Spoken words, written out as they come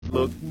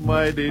look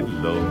mighty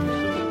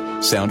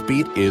lonesome.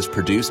 Soundbeat is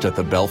produced at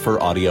the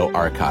Belfer Audio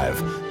Archive,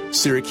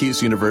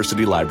 Syracuse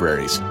University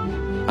Libraries.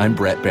 I'm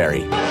Brett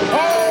Barry.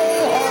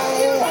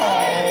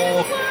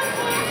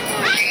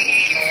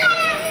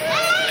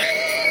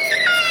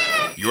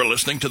 You're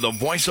listening to the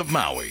voice of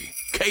Maui,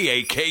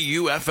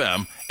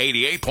 KAKU-FM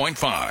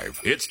 88.5.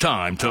 It's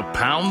time to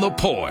pound the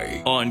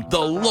poi on The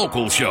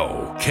Local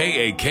Show,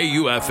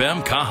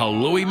 KAKU-FM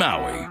Kahului,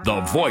 Maui, the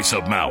voice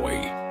of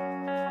Maui.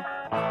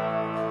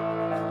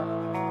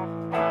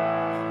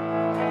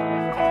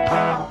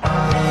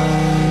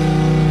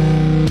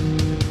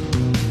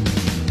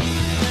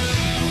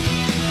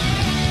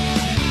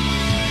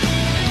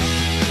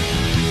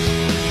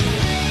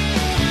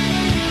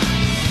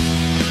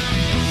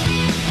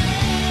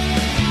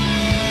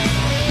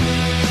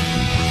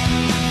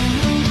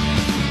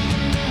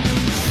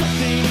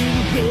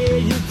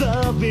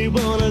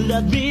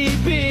 Let me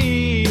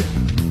be.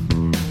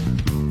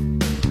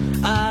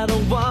 I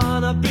don't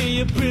wanna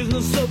be a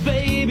prisoner, so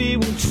baby,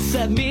 won't you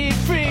set me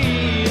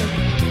free?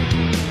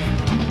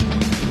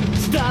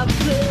 Stop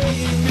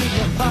playing with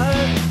my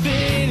heart,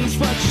 finish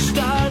what you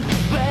start.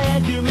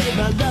 When you make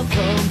my love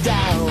come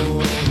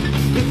down.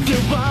 If you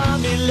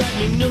want me, let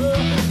me know,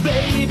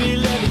 baby,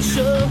 let it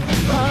show.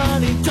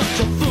 Honey, don't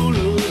you fool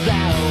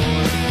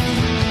around.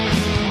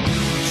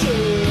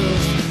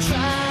 Just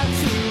try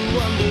to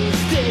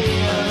understand.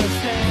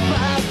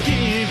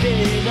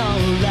 Giving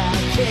all I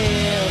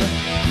can,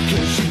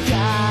 'cause you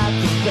got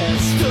the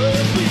best of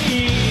me.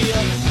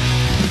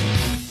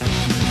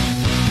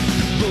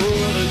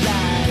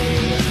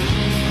 Borderline,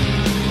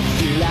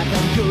 feel like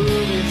I'm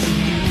going to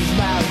lose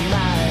my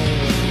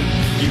mind.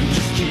 You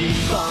just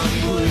keep on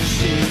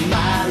pushing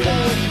my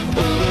love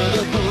over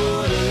the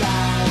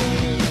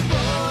borderline.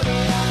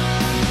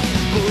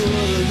 Borderline,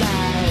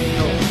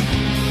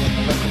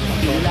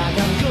 feel like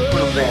I'm going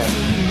to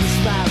lose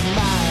my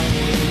mind.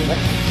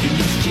 You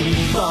just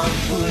keep on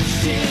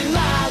pushing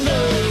my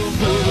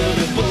love over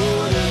the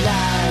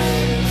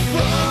borderline.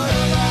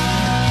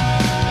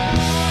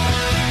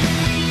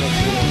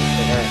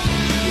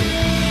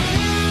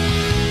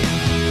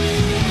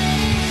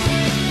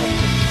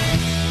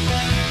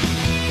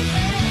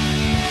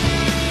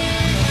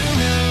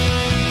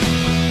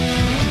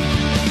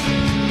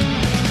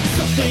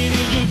 Something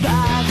in your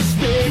life is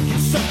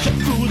making such a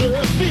fool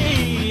of me.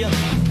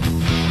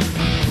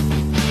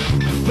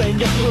 When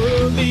you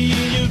hold me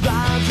in your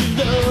arms, you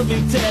love me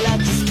till I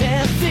just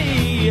can't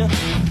see.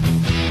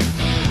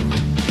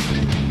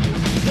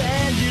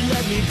 Then you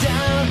let me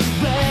down,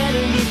 when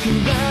I look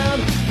around,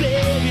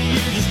 baby,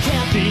 you just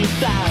can't be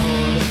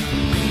found.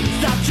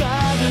 Stop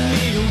driving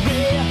me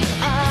away,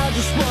 I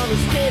just wanna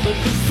stay, but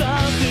there's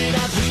something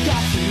I just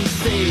got to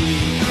say.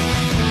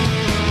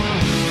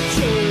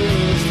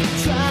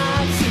 Just try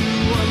to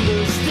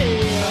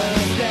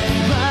understand,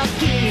 I'm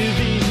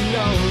giving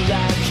all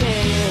I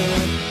can.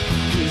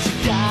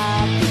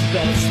 Got the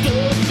best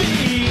of me.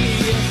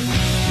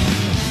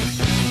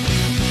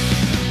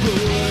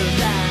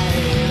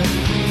 Borderline,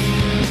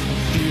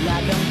 feel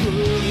like I'm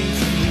going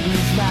to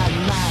lose my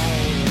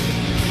mind.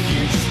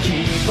 You just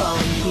keep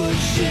on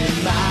pushing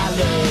my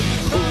love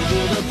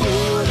over the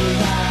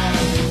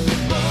borderline.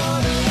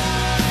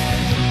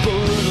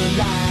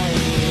 Borderline,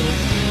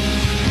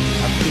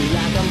 I feel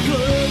like I'm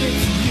going to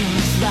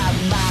lose my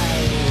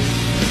mind.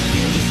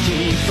 You just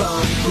keep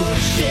on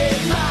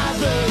pushing my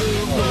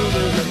love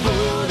over the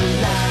borderline.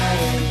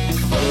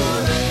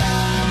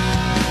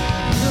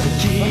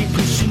 Keep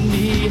pushing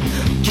me,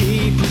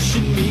 keep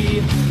pushing me,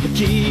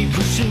 keep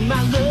pushing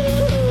my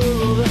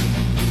love.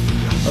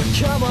 Oh,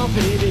 come on,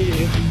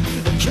 baby,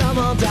 come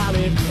on,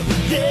 darling,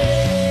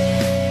 yeah.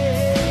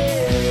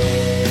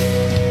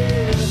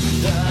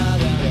 Da,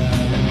 da,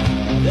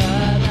 da,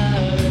 da,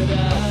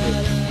 da,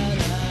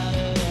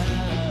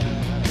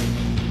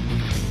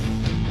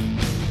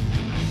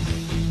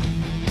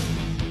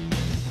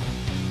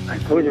 I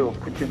told you,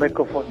 put your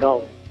microphone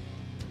down.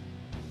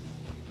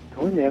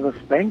 Told you I'm going to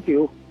spank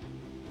you.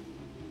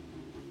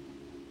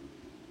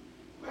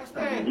 Where's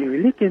that?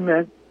 You licking,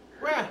 man.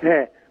 Where?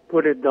 Yeah,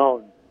 put it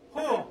down.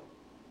 Who?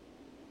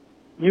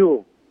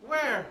 You,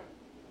 Where?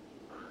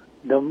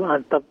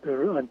 on top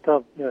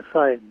your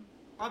side.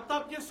 On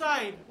top your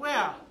side.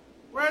 Where?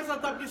 Where's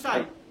on top your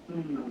side?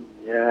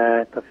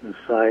 Yeah, top your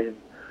side.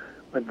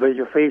 But by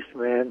your face,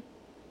 man.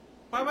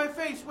 By my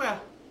face, where?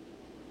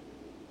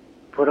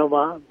 Put them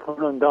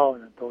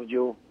down, I told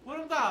you. Put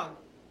them down.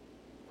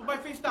 Put my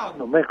face down.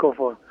 No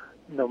microphone,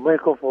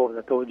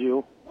 I told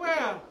you.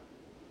 Where?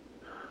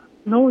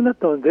 No, not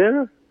down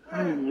there.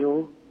 Where?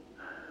 You,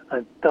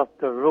 on top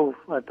the roof,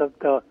 on top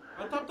the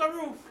On top the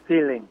roof.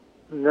 ceiling.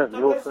 Not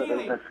top roof, the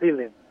ceiling? the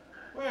ceiling.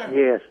 Where?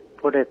 Yes,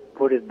 put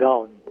it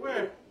down.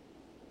 Where?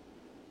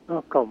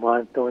 Oh, come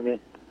on, Tony.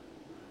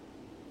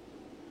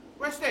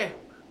 Where's that?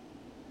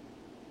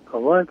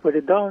 Come on, put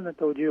it down, I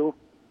told you.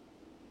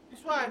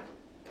 This one.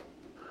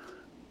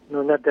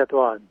 No, not that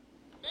one.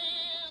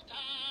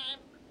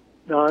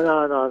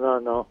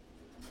 No.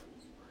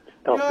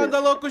 Stop You're on it. the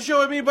local show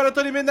with me,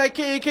 Baratoni Midnight,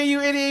 KAKU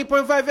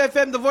 88.5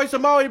 FM, the voice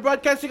of Maui,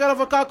 broadcasting out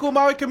of Akaku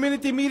Maui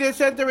Community Media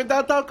Center in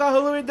downtown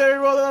Kahului.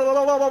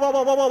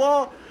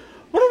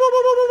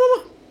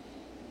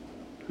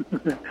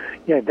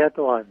 Yeah, that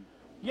one.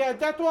 Yeah,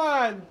 that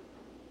one.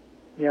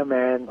 Yeah,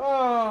 man.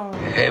 Oh.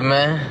 Hey,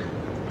 man.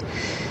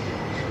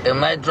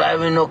 Am I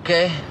driving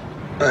okay?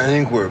 I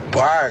think we're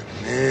parked,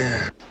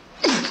 man.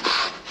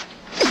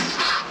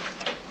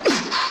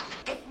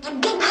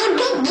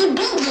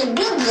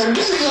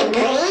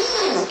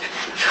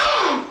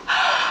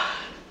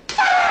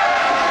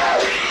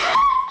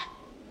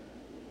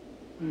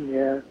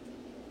 Yeah.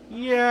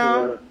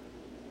 Yeah.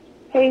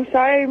 Hey,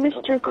 sorry I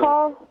missed your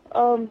call. I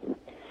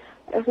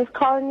was just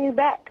calling you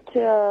back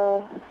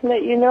to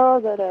let you know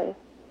that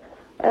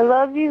I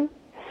love you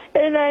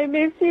and I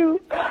miss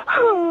you.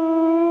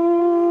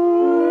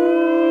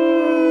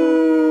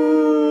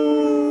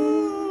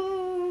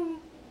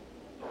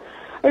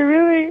 I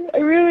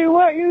really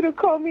want you to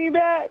call me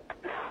back.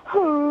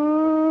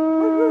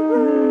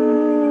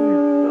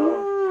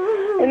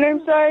 And I'm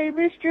sorry I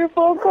missed your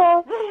phone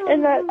call,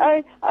 and that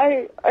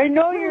I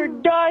know you're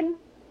done.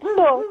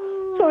 So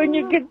when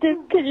you get this,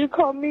 can you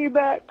call me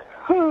back?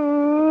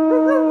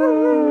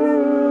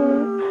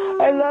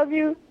 I love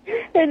you,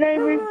 and I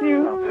miss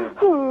you.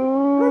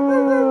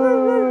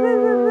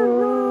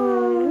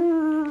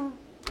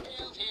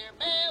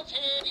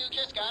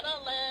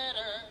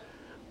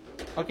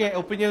 Okay,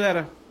 open your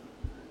letter.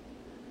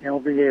 Yeah,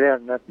 open your letter,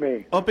 not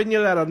me. Open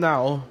your letter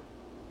now.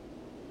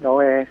 No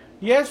way.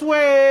 Yes,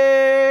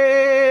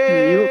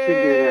 way. You open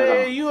your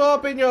letter. You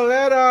open your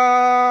letter.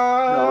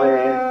 No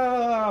way.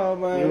 Oh,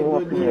 my You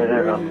open your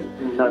letter,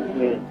 goodness. not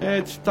me.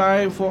 It's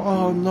time for.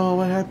 Oh no!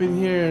 What happened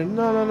here?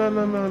 No!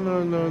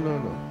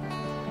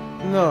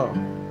 No!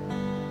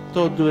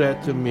 Don't do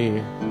that to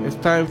me. It's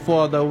time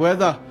for the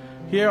weather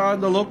here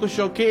on the local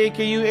show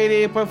KAKU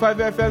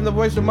 88.5 FM, the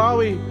voice of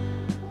Maui.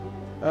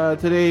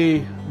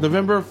 Today,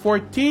 November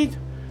 14th,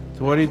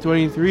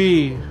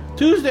 2023,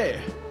 Tuesday.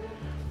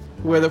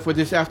 Weather for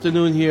this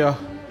afternoon here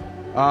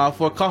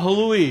for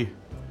Kahului.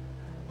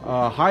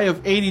 High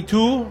of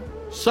 82,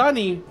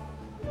 sunny.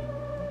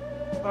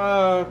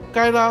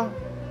 Kinda,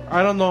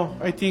 I don't know.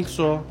 I think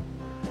so.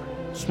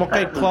 Smoke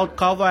like cloud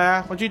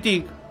cover. What do you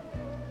think?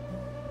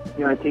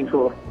 Yeah, I think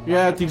so.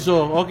 Yeah, I think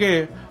so.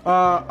 Okay.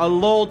 A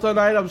low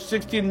tonight of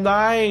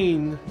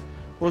 69.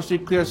 Mostly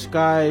clear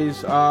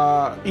skies.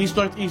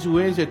 East-northeast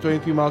winds at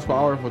 23 miles per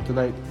hour for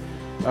tonight.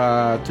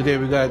 Today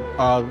we got,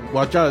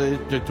 watch out,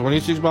 the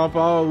 26 mile per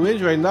hour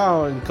winds right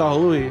now in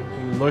Kahului,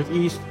 in the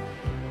northeast.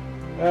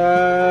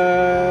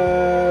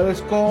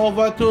 Let's go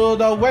over to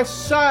the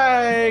west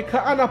side,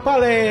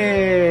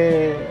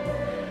 Ka'anapale.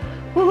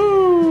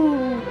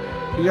 Woohoo!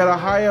 We got a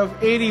high of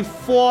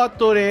 84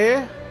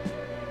 today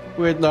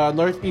with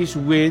northeast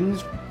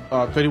winds,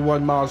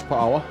 21 miles per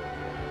hour.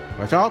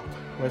 Watch out,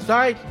 west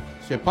side,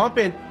 stay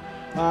pumping.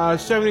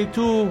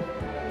 72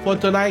 for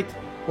tonight.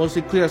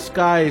 Mostly clear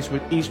skies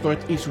with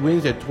east-northeast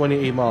winds at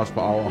 28 miles per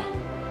hour.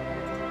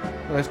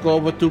 Let's go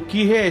over to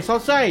Kihei,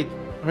 south side.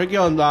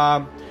 Region,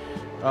 there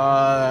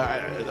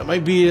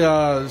might be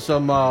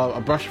some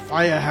a brush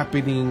fire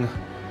happening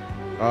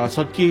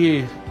South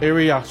Kihei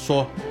area,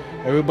 so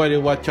everybody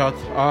watch out.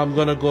 I'm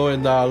gonna go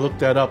and look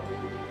that up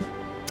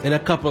in a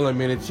couple of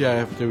minutes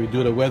after we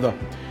do the weather.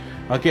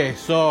 Okay,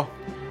 so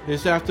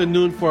this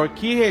afternoon for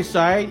Kihei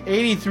side,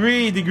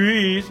 83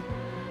 degrees,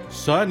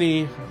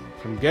 sunny,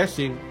 I'm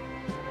guessing.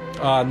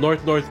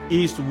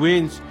 North-northeast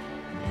winds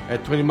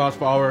at 20 miles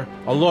per hour.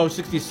 A low of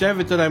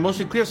 67 tonight.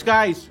 Mostly clear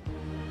skies.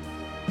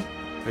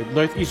 With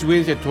northeast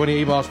winds at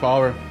 28 miles per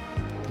hour.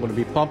 I'm going to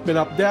be pumping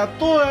up that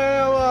too.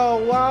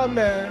 Wow,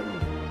 man.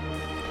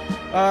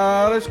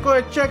 Let's go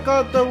and check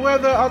out the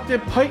weather out in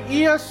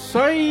Paia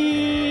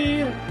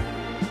side.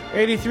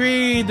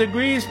 83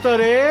 degrees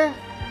today.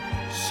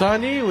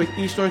 Sunny with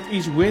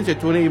east-northeast winds at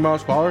 28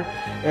 miles per hour.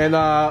 And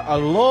a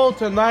low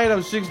tonight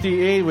of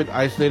 68 with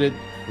isolated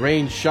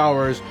rain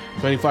showers,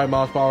 25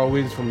 miles per hour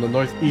winds from the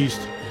northeast.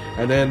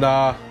 And then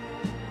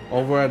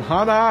over at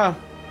Hana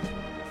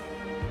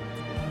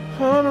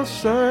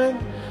side,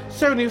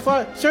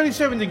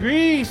 77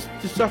 degrees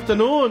this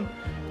afternoon.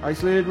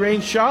 Isolated rain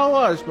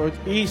showers,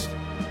 northeast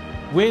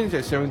winds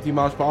at 70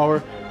 miles per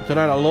hour.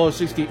 Tonight a low of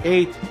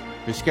 68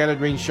 with scattered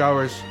rain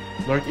showers,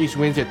 northeast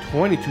winds at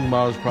 22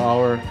 miles per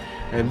hour.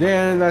 And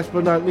then last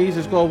but not least,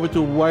 let's go over to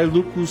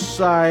Wailuku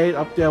side.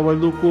 Up there,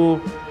 Wailuku.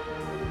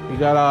 We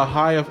got a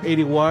high of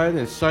 81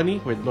 and sunny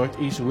with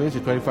northeast winds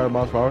at 25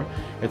 miles per hour.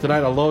 And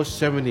tonight a low of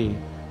 70,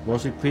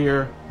 mostly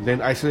clear,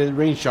 then isolated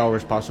rain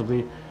showers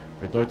possibly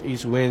with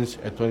northeast winds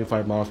at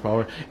 25 miles per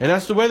hour. And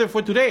that's the weather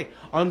for today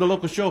on the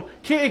local show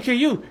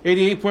KAKU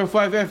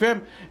 88.5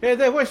 FM and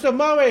the voice of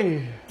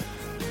Maui.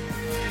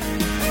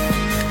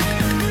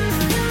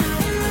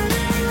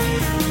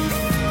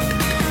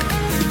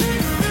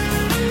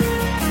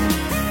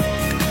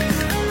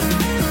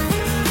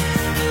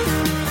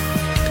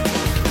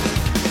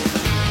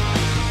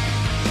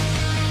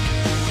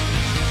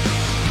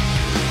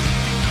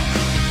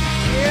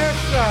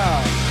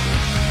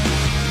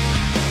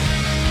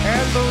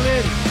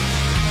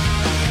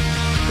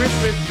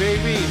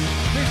 Thanksgiving.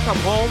 Please come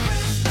home.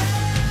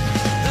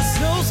 The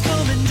snow's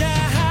coming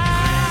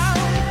down,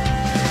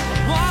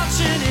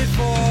 watching it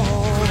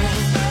fall,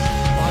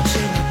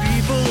 watching the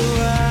people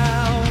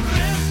around.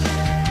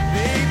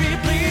 Baby,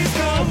 please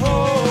come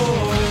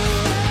home.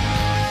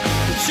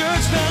 The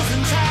church bells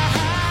in town,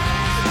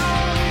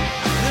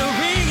 they're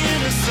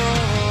ringing a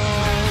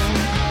song.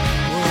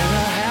 What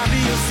a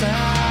happier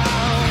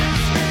sound.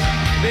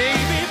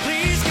 Baby,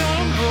 please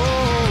come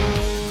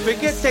home.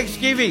 Forget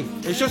Thanksgiving.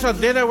 It's just a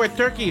dinner with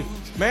turkey.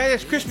 Man,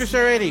 it's Christmas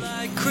already.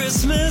 Like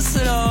Christmas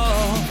at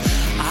all.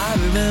 I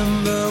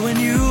remember when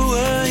you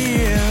were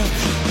here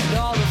and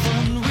all the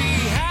fun we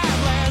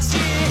had last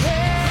year.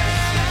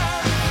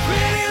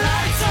 Pretty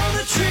lights on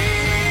the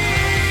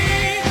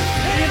tree.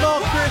 You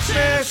know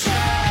Christmas.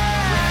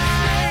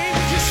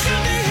 You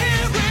should be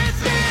here with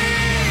me.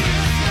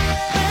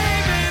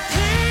 Baby,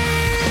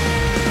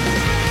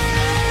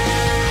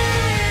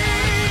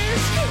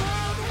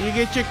 please. You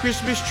get your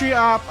Christmas tree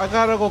up. I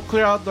gotta go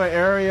clear out the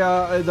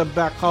area in the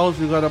back house.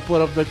 We gotta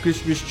put up the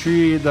Christmas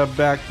tree in the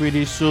back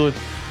pretty soon.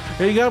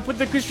 And you gotta put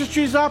the Christmas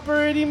trees up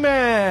already,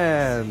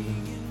 man.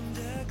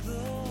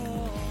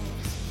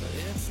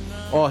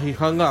 Oh, he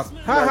hung up.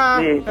 Ha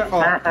Me. ha. Oh.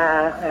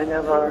 I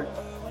never.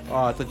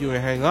 Oh, I thought you would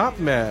hang up,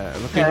 man.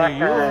 Looking at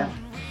you.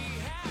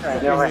 I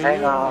never hang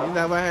You out.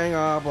 never hang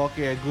up.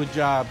 Okay, good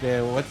job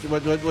there. What you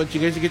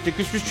guys get the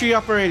Christmas tree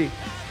up already?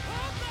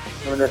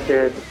 No, that's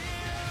it.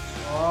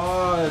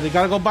 Oh, they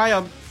gotta go buy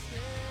them.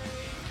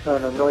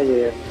 No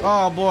yet.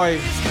 Oh boy.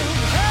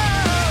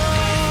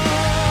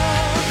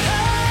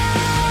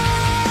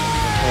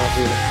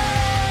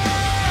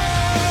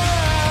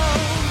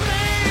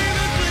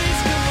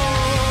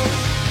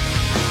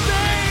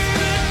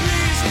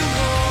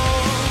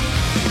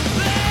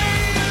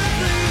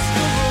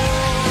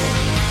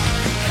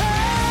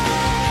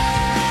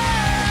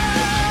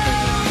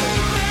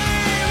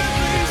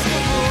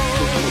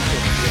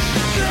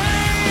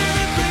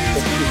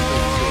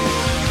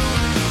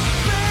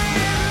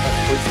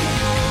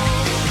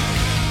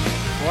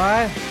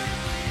 What?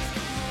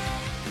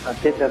 I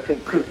think that's a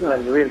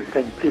real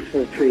thing,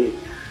 Christmas tree,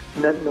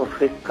 not no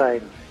fake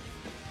kind.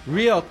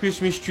 Real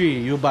Christmas tree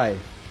you buy.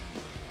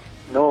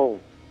 No,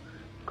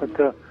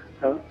 because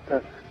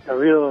the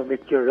real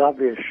make you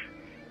rubbish.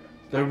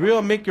 The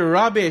real make you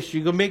rubbish.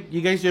 You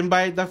guys can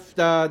buy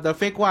the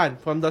fake one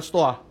from the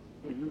store.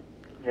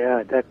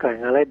 Yeah, that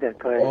kind. I like that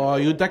kind. Oh,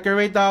 you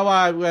decorate that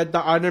one with the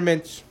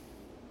ornaments.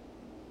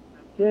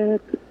 Yes.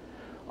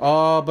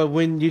 Oh, but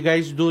when you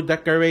guys do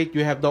decorate,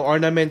 you have the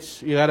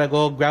ornaments. You gotta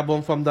go grab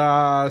them from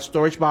the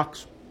storage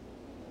box.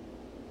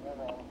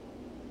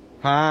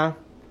 Huh?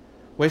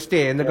 We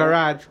stay in the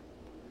garage.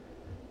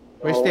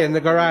 We stay in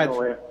the garage.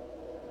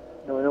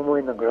 No more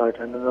in the garage. I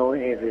don't know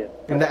area.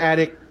 In the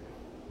attic.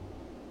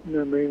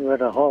 No more in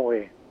the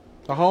hallway.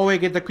 The hallway,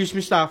 get the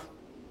Christmas stuff.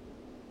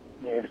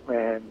 Yes,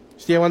 man.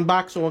 Stay one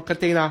box or one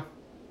container.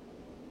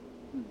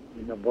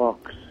 In the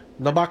box.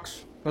 The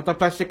box, not a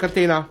plastic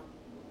container.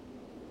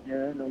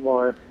 Yeah, no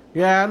more.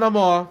 Yeah, no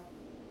more.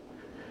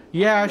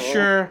 Yeah, No.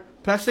 sure.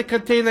 Plastic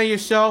container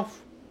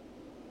yourself.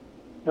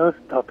 No,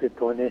 stop it,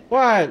 Tony.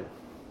 What?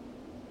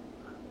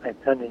 I'm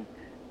telling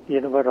you,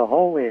 in the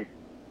hallway.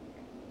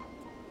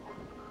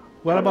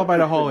 What about by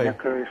the hallway?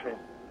 Decoration.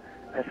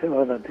 I said,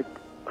 well, the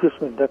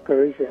Christmas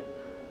decoration.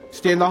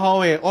 Stay in the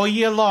hallway all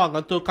year long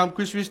until come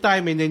Christmas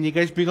time, and then you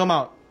guys bring them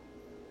out.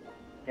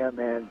 Yeah,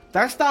 man.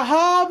 That's the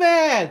hall,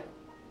 man.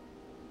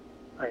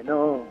 I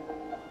know.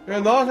 You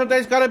know,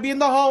 sometimes gotta be in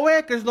the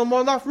hallway because no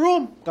more enough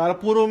room. Gotta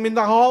put them in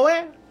the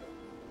hallway.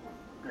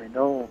 I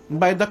know.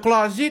 By the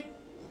closet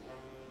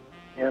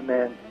Yeah,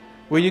 man.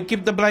 where you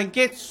keep the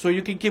blankets so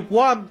you can keep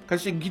warm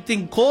because it's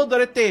getting cold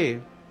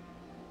already.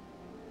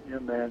 Yeah,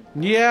 man.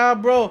 Yeah,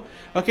 bro.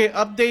 Okay,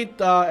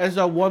 update as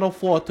of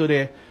 104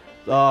 today.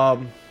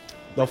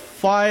 The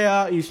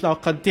fire is now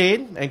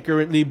contained and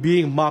currently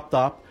being mopped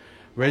up.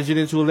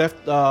 Residents who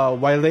left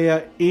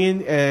Wailea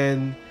Inn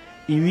and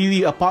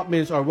Ilili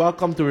apartments are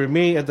welcome to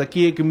remain at the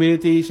Kihei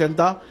Community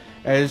Center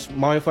as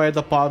Maui Fire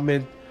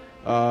Department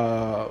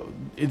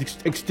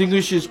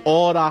extinguishes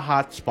all the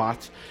hot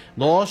spots.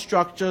 No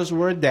structures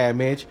were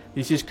damaged.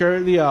 This is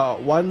currently a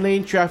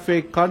one-lane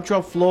traffic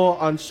control flow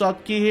on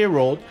South Kihei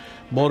Road.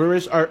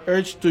 Motorists are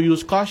urged to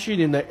use caution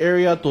in the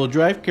area to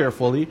drive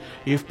carefully.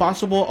 If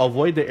possible,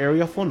 avoid the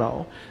area for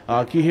now.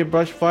 Kihei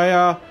Brush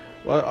Fire.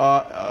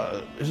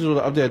 This is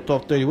up there at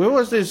 12:30. Where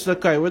was this,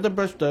 Sakai? Where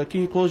the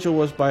key closure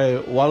was by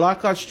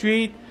Walaka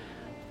Street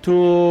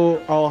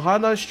to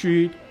Ohana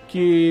Street.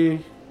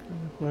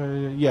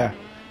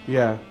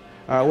 Yeah.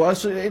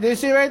 So they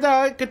say right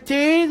now,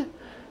 contain.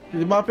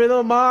 Mopping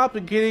them up,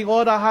 getting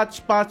all the hot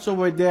spots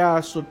over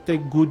there. So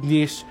thank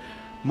goodness,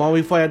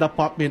 Maui Fire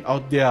Department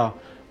out there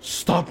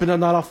stomping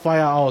another fire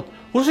out.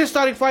 Who's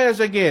starting fires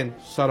again?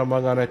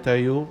 Saramanga, I tell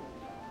you.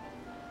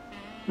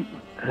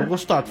 Don't go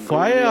start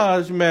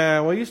fires,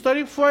 man. What are you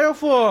starting fire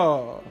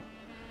for?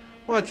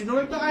 What, you don't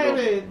like the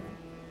island?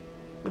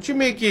 What you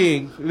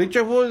making? They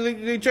try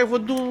for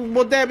do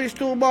more damage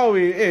to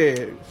Maui.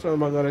 Eh, so I'm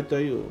gonna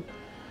tell you.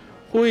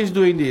 Who is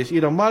doing this?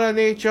 Either Mother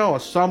Nature or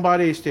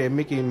somebody is there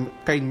making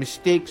kind of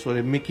mistakes or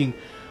they're making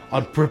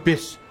on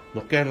purpose.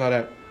 No can like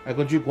that. I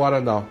can drink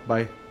water now.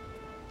 Bye.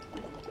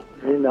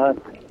 You're not.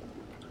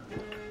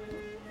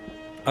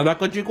 I'm not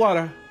gonna drink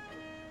water.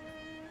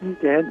 You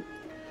can.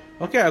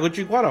 Okay, I go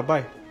drink water.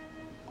 Bye.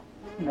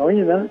 No,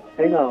 you're not.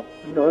 Hang up.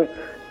 No,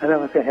 I'm not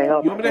going to hang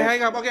up. You want me to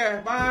hang up?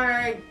 Okay,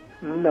 bye.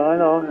 No,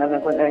 I'm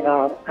not going to hang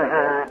up.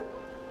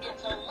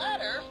 It's a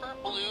letter for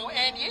Blue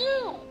and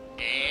you.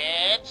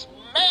 It's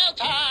mail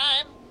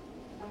time.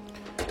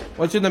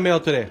 What's in the mail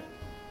today?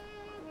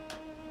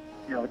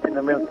 Yeah, what's in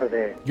the mail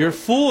today? Your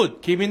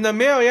food came in the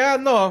mail, yeah?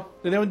 No,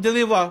 they didn't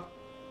deliver.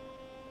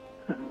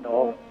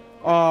 No.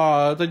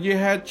 Then you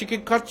had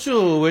chicken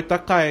katsu with the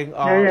kind.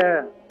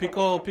 Yeah.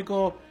 Pickle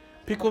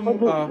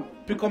mango.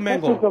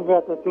 Take a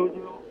bath, I told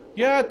you.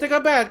 Yeah, take a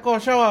bath. Go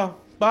shower.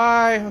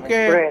 Bye.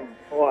 Okay. Friend,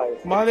 why?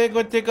 Molly,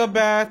 go take a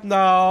bath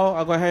now.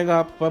 I'm gonna hang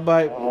up. Bye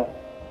bye.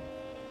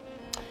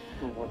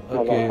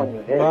 Okay.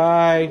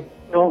 Bye.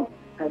 No.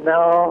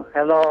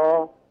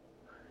 Hello.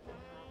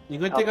 You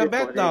gonna take a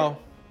bath now?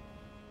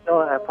 No,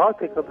 I'll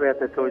take a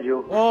bath, I told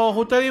you. Oh,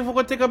 who told you to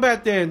go take a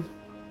bath then?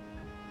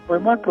 My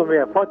mom told me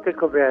I'll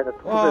take a bath.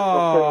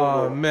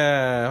 Oh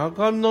man, how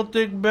come not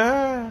take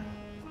bath?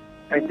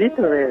 I did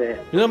already.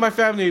 You know my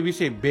family, we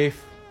say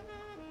beef.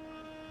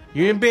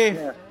 You in beef?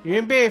 Yeah. You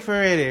in beef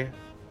already?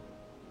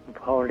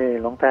 Probably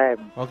long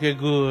time. Okay,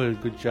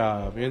 good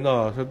job. You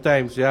know,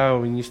 sometimes, yeah,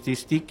 when you stay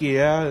sticky,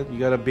 yeah, you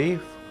gotta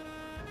beef.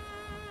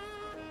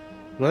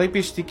 You don't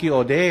be sticky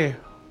all day.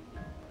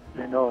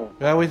 I know.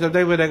 Yeah,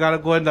 sometimes when I gotta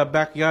go in the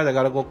backyard, I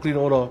gotta go clean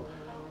all the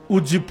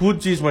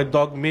uji-pujis my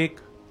dog make.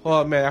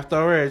 Oh, man,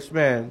 afterwards,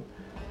 man.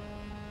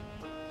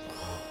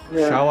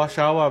 Yeah.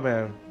 Shower,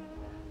 man.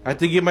 I have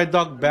to give my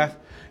dog bath.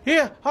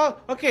 Here,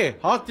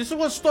 this is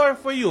one story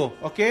for you,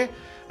 okay?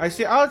 I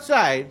sit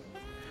outside,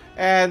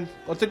 and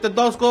I'll take the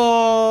dogs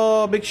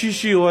go make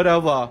shishi or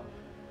whatever.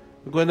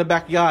 We go in the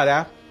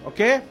backyard,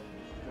 okay?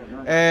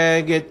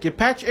 And get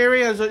patch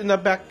areas in the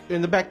back,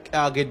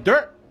 get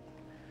dirt.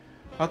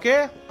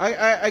 Okay?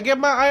 I get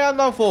my eye on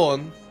the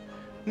phone.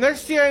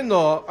 Next thing I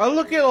know, I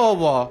look it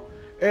over,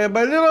 and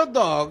my little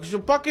dog, she's a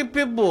fucking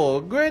pit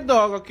bull, great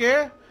dog,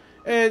 okay?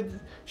 And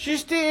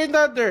she's still in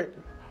that dirt.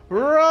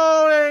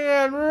 Rolling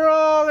and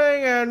I'm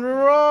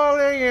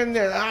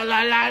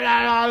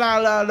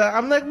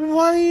like,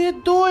 what are you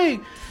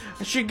doing?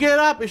 And she get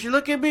up and she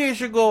look at me and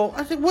she go,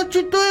 I said, what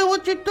you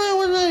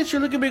doing? She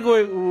look at me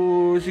going,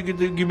 ooh, she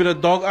give me the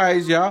dog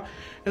eyes, yeah?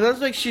 And I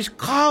was like, she's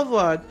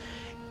covered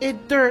in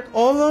dirt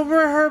all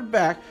over her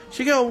back.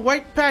 She got a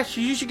white patch.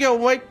 She usually get a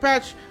white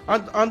patch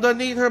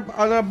underneath her,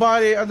 on her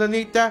body,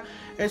 underneath that.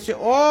 And she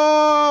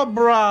all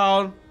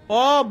brown,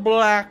 all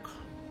black.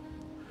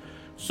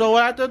 So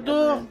what I have to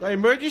do,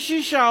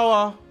 emergency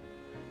shower,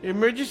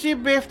 emergency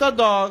bathe the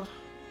dog.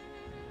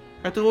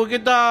 I have to go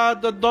get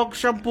the dog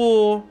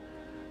shampoo.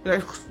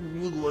 Like,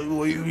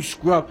 you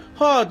scrub.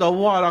 Oh, the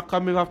water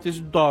coming off this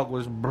dog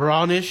was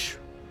brownish.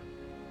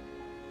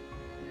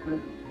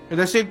 At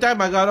the same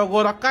time, I gotta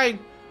go to kind.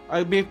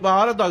 I bathe my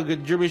other dog, the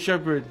German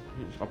Shepherd,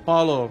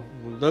 Apollo.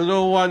 The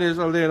little one is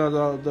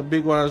Elena, the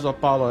big one is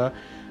Apollo. Yeah?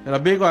 And the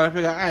big one, I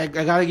figure, I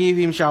gotta give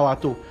him shower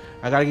too.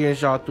 So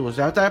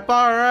after I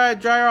power her,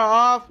 dry her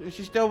off, and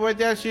she's still right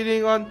there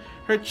sitting on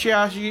her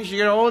chair. She get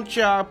her own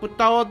chair. I put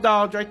towel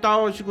down, dry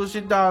towel, she go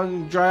sit down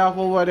and dry off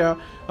over there.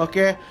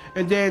 Okay?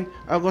 And then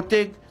I go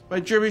take my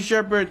German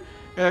Shepherd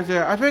and I say,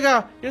 I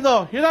figure, you're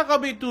not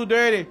gonna be too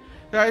dirty.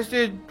 So I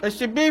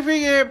said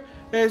bathing him,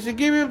 and I said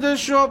give him the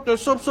soap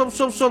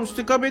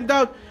still coming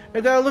down.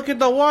 And then I look at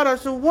the water, I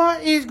said,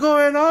 what is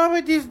going on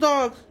with these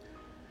dogs?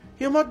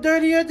 You're more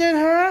dirtier than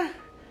her?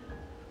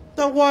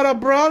 The water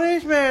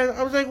brownish, man.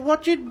 I was like,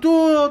 what you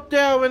do out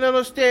there when they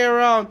don't stay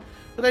around?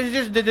 But they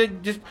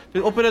just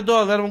open the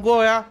door, let them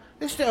go, yeah?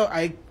 They still,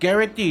 I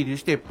guarantee, they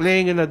stay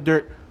playing in the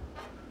dirt.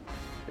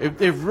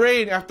 If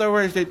rain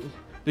afterwards, they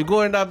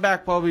go in the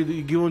back,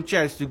 probably give them a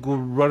chance to go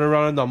run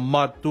around in the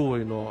mud too,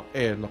 you know.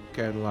 Hey, no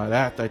can like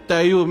that. I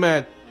tell you,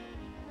 man.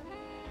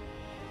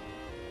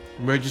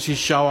 Emergency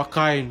shower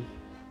kind.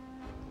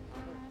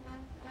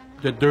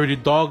 The dirty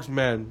dogs,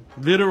 man.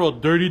 Literal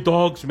dirty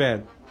dogs,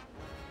 man.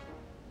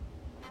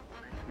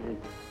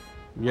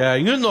 Yeah,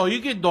 you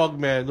get dog,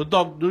 man. Let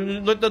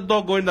the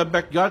dog go in the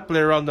backyard,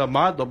 play around the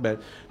mud, man.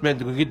 Man,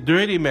 to get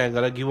dirty, man.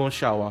 Gotta give him a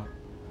shower.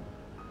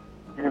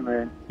 Yeah,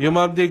 man. Your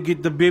mom did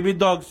get the baby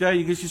dogs, yeah?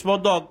 You get your small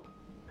dog.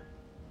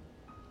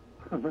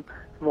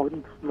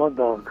 Small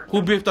dog.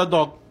 Who beefed the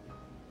dog?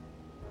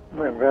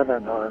 My brother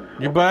does.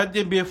 Your brother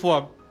did beef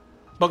for him.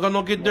 Pag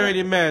ano get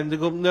dirty, man. They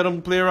go let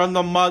them play around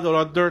the mud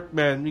or the dirt,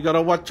 man. You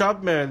gotta watch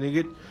out, man.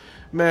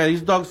 Man,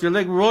 these dogs, they're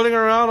like rolling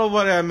around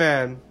over there,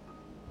 man.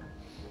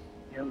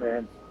 Yeah,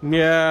 man.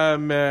 Yeah,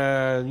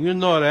 man. You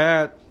know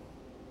that.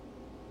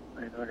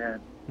 I know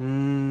that.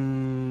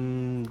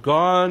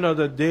 Gone are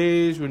the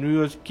days when we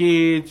was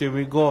kids and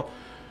we go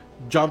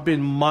jump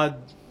in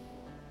mud.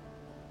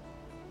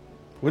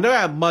 We never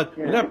had mud.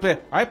 Yeah. We never play.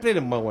 I played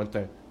in mud one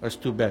time. That's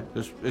too bad.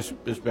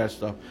 It's bad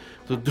stuff.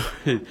 To do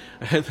it,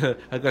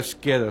 I got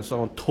scared of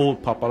someone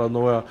told pop out of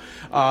nowhere.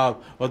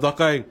 But that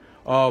kind,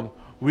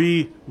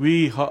 we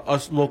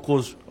us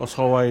locals, us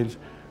Hawaiians,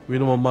 we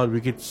know mud. We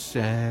get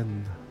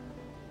sand.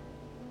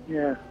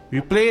 Yeah.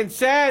 We play in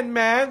sand,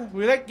 man.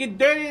 We like get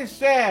dirty in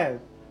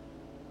sand.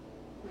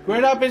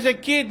 Growing up as a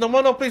kid,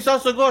 no place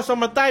else to go.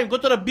 Summertime, go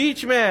to the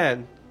beach,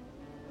 man.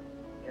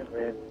 Yeah,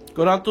 man.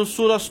 Go down to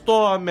Sura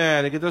store,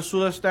 man. Get the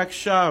Sura Stack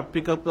shop.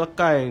 Pick up the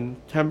kind.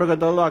 Hamburger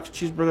deluxe,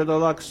 cheeseburger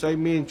deluxe, I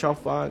mean, chow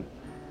fan.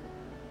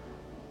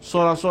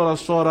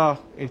 Soda,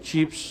 and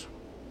chips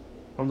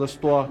from the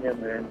store. Yeah,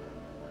 man.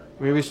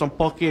 Maybe some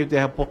poke if they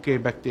have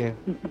poke back then.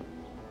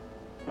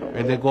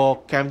 And then go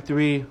Camp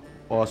 3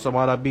 or some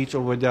other beach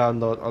over there on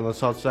the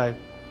south side.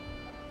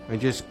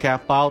 And just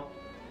camp out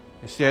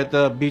and stay at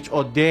the beach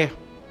all day.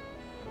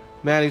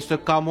 Man, I used to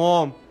come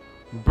home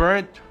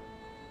burnt.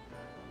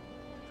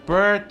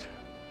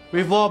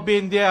 We've all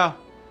been there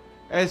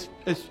as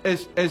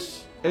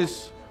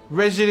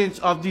residents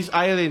of these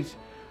islands.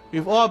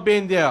 We've all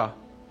been there.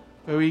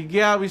 When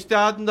we stay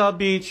out on the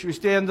beach, we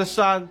stay in the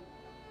sun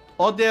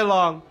all day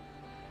long.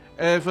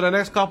 And for the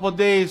next couple of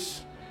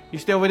days, you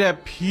stay over there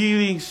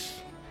peeling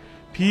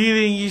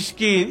your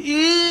skin.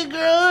 Eee,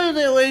 girl,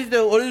 what is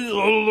that?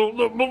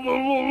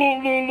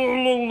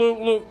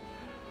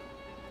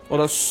 Or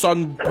the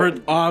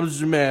sunburnt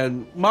arms,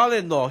 man.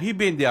 Marlon, no, he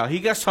been there. He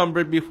got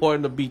sunburned before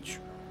in the beach.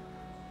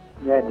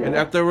 Yeah, and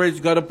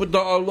afterwards, gotta put the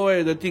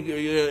aloe. The thing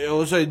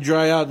also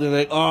dry out and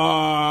like,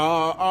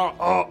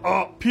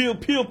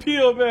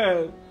 peel,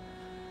 man.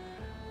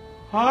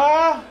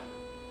 Huh?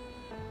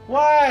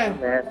 Why?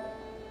 Man.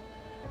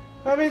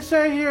 Let me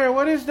say here.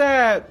 What is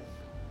that?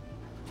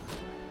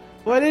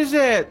 What is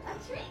it?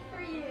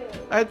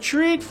 A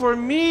treat for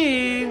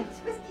me.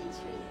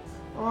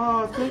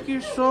 Oh, thank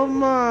you so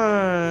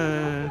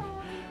much.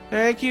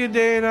 Thank you,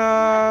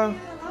 Dana.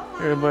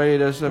 Everybody,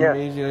 that's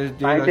amazing.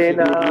 Hi,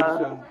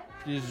 Dana.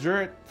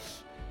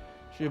 Desserts.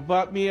 She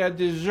bought me a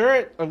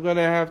dessert. I'm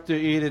gonna have to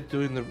eat it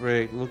during the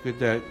break. Look at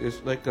that.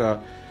 It's like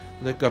a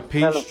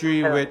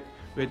pastry with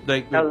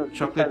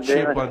chocolate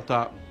chip on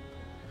top.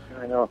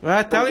 I know.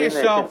 Tell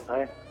yourself.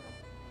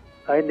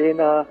 Hi,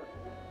 Dana.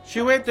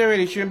 She went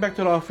already. She went back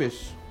to the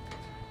office.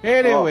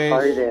 Anyways. Oh,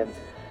 sorry then.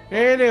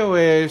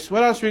 Anyways,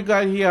 what else we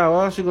got here?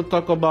 What else we gonna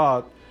talk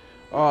about?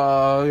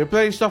 There's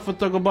plenty of stuff to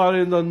talk about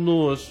in the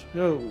news.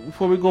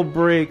 Before we go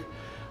break,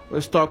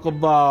 let's talk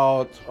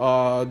about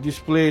this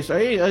place.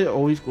 I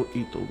always go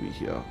eat over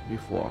here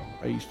before.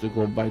 I used to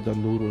go buy the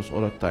noodles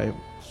all the time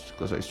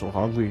because I'm so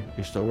hungry. I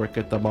used to work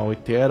at the Maui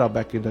Terra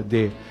back in the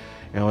day.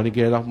 And only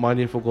get enough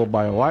money for go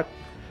buy what?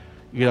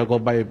 You gotta go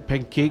buy a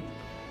pancake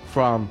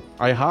from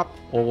IHOP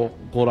or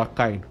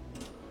Gorakain.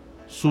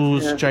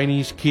 Sue's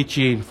Chinese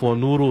Kitchen for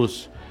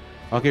noodles.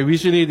 Okay,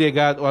 recently they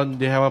got one.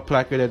 They have a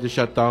placard that they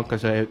shut down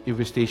because of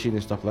infestation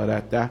and stuff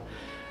like that.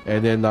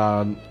 And then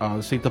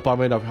State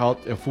Department of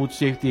Health and Food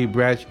Safety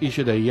branch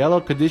issued a yellow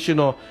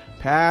conditional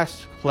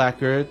pass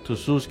placard to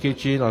Sue's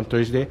Kitchen on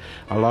Thursday,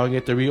 allowing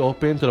it to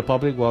reopen to the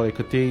public while it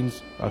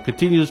continues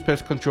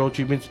pest control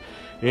treatments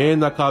in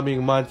the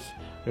coming months.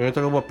 We're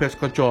talking about pest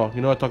control. You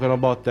know what I'm talking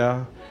about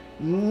there?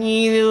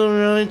 Little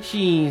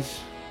roaches.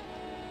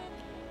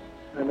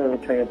 I know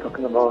what you're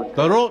talking about.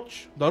 The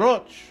roach.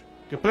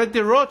 Get plenty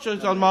of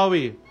roaches on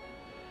Maui.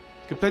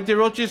 Get plenty of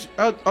roaches.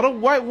 I don't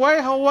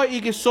why Hawaii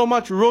get so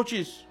much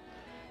roaches.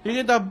 You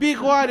get the big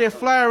one, they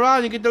fly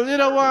around. You get the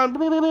little one.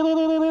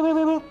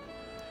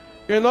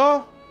 You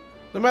know?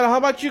 No matter how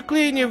much you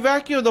clean, you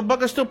vacuum, the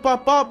bugs still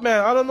pop up,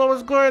 man. I don't know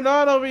what's going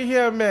on over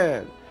here,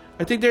 man.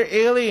 I think they're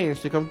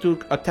aliens. They come to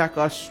attack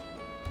us.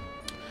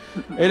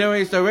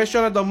 Anyways, the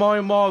restaurant at the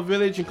Maui Mall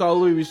Village in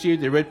Kaului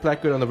received a red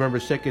placard on November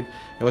 2nd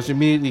and was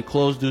immediately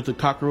closed due to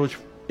cockroach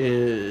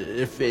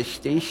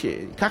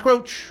infestation.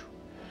 Cockroach!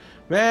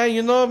 Man,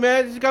 you know,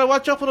 man, you gotta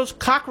watch out for those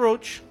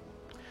cockroach.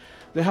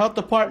 The health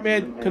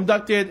department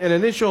conducted an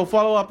initial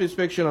follow-up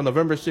inspection on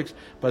November 6th,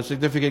 but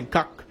significant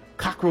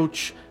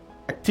cockroach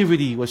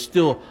activity was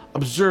still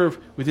observed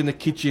within the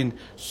kitchen,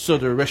 so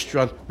the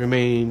restaurant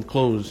remained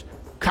closed.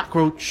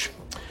 Cockroach.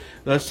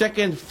 The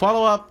second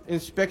follow-up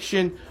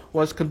inspection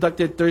was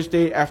conducted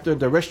Thursday after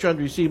the restaurant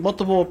received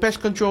multiple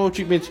pest control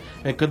treatments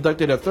and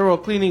conducted a thorough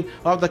cleaning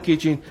of the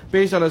kitchen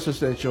based on a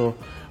substantial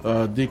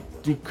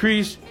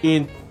decrease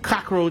in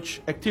cockroach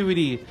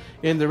activity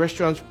in the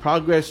restaurant's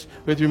progress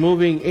with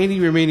removing any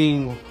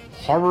remaining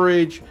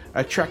harborage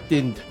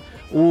attractant.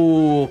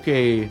 Ooh,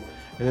 okay.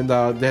 And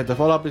then they had the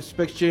follow-up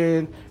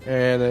inspection,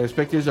 and the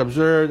inspectors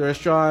observed the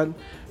restaurant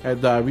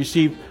had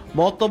received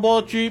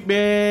multiple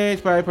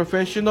treatments by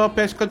professional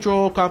pest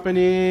control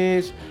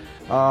companies,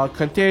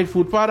 contained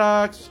food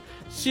products,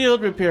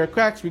 sealed, repair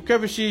cracks,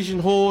 recover season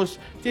holes,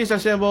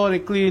 disassembled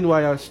and cleaned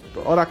while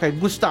all that kind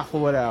of good stuff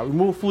over there.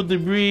 Remove food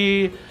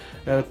debris,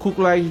 cook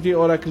lines,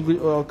 all that.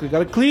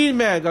 Gotta clean,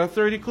 man. Gotta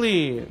thoroughly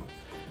clean.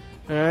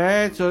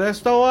 Alright, so that's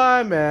the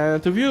one, man.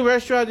 To view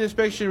restaurant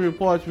inspection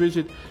reports,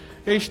 visit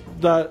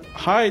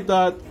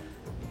h.hi.hawaiian.gov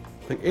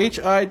like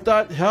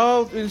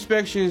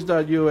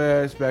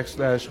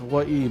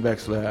hi.healthinspections.us/Hawaii/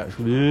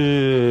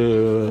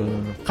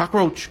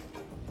 cockroach.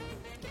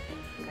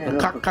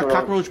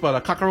 Cockroach,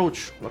 brother.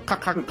 Cockroach.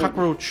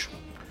 Cockroach.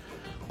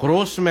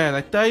 Gross, man.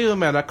 I tell you,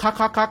 man. A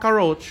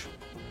cockroach.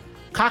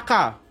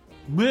 Caca.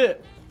 Bleh.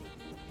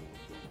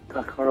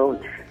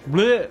 Cockroach.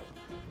 Bleh.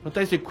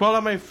 Sometimes they crawl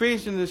on my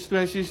face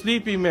when she's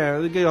sleeping,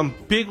 man. They get a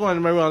big one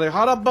in my room. Like,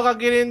 how the fuck I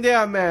get in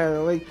there,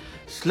 man? Like,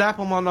 slap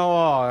them on the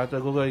wall. I have to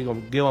go give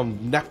them a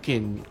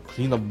napkin,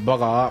 clean the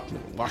bugger up,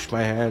 wash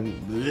my hand.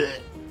 Bleh.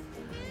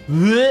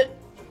 Bleh.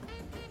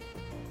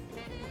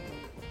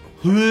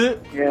 Bleh.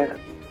 Yeah.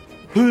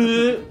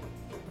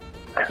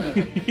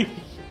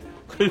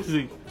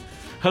 Crazy.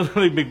 How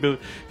like big Bill?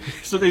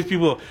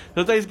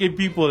 Sometimes get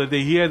people that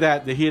they hear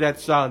that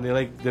sound,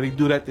 they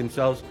do that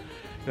themselves.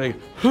 They're like,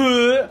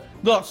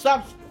 no,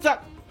 stop.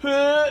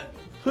 I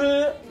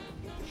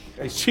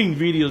sing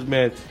videos,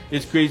 man.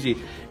 It's crazy.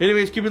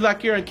 Anyways, keep it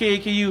locked here on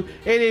KAKU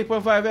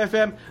 88.5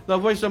 FM, the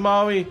voice of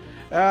Maui.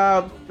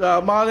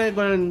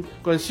 Marlon,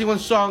 going to sing one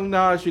song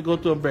now as we go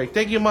to a break.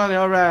 Thank you, Marlon.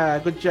 All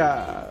right, good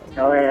job.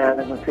 Oh yeah, I'm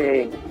gonna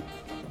sing.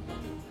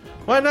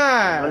 Why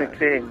not? I'm gonna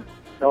sing.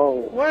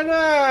 No. Why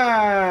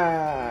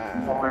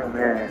not? More,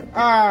 man.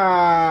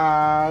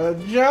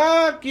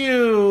 Jock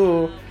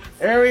you.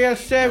 Area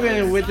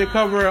 7 with the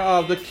cover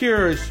of The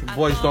Cure's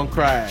Boys Don't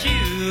Cry.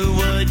 You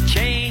would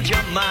change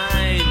your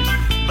mind,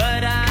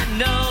 but I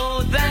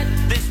know that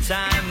this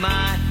time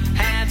I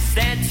have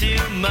said too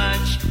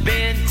much,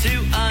 been too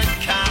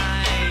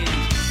unkind.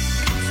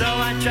 So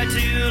I try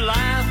to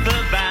laugh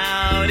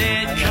about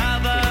it,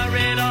 cover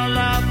it all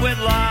up with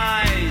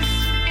lies.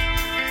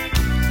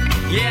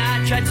 Yeah,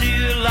 I try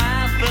to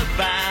laugh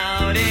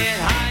about it,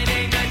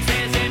 hiding the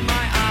tears in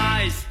my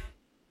eyes.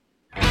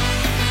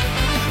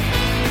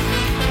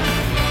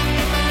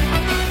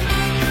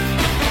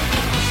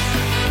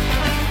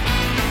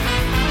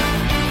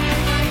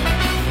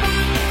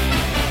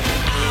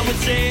 I would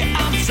say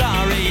I'm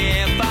sorry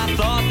if I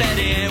thought that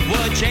it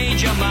would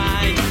change your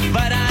mind,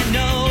 but I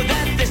know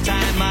that this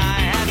time I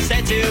have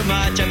said too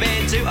much, I've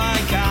been too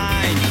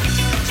unkind.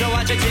 So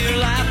I try to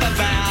laugh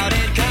about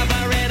it,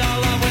 cover it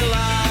all up with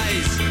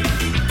lies.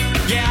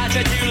 Yeah, I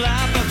try to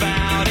laugh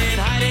about it,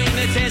 hiding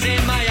the tears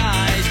in my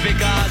eyes,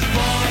 because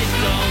boys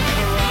don't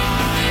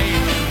cry.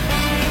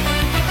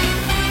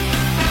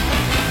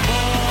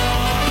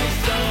 Boys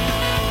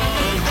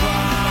don't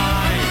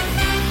cry.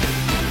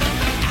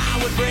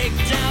 I would break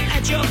down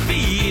at your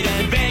feet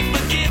and beg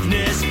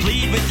forgiveness,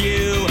 plead with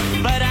you,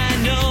 but I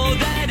know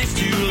that it's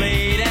too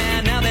late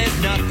and now there's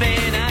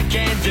nothing I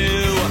can do.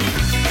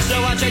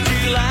 So I try to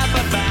laugh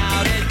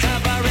about it,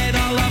 cover it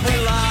all up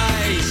with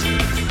lies.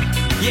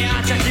 Yeah,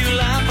 I try to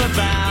laugh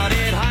about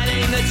it,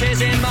 hiding the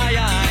tears in my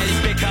eyes,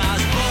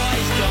 because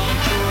boys don't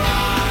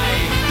cry.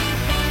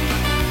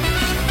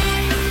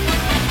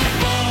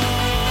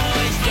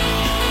 Boys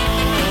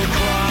don't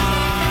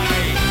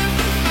cry.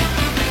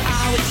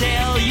 I would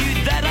tell you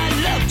that I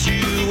loved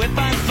you if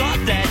I thought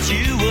that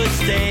you would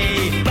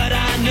stay, but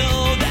I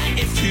know that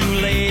it's too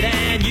late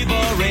and you've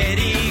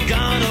already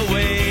gone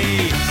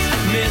away.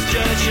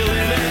 Misjudged your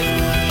limit,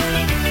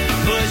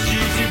 pushed you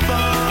too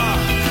far,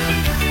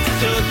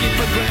 took it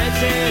for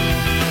granted,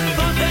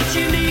 thought that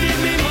you needed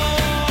me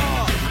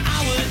more. I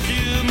would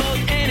do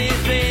most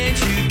anything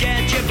to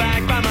get you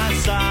back by my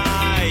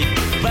side,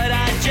 but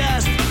I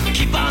just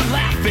keep on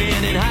laughing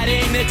and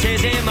hiding the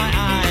tears in my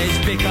eyes,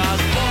 because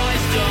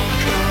boys don't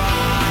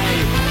cry.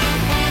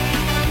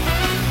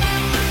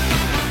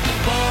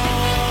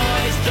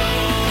 Boys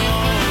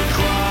don't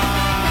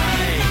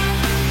cry.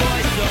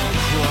 Boys don't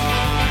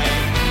cry.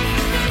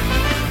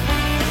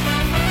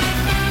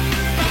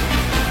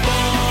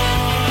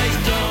 Boys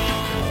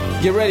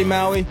don't. Get ready,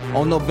 Maui.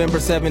 On November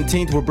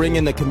 17th, we're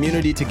bringing the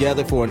community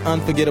together for an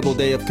unforgettable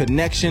day of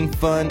connection,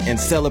 fun, and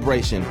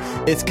celebration.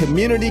 It's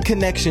Community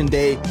Connection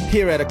Day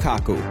here at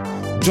Akaku.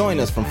 Join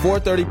us from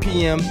 4:30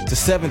 p.m. to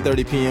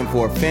 7:30 p.m.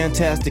 for a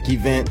fantastic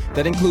event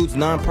that includes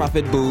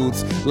nonprofit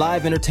booths,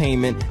 live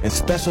entertainment, and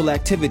special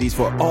activities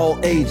for all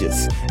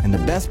ages. And the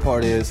best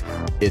part is,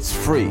 it's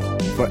free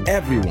for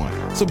everyone.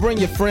 So bring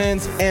your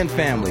friends and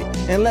family,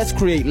 and let's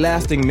create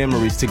lasting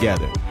memories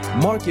together.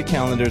 Mark your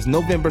calendars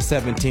November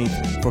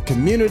 17th for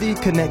Community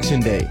Connection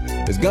Day.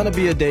 It's gonna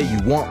be a day you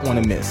won't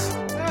want to miss.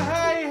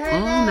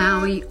 All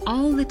Maui,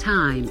 all the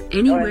time,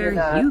 anywhere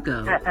you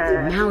go.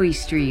 Maui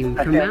Stream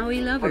for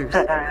Maui lovers.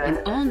 An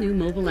all-new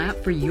mobile app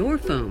for your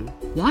phone.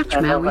 Watch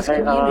Maui's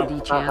community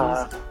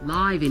channels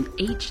live in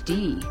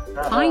HD.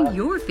 Find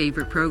your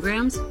favorite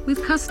programs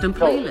with custom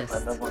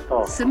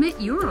playlists. Submit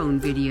your own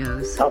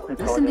videos.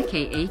 Listen to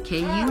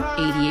KAKU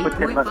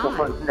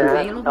 88.5.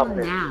 Available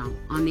now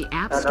on the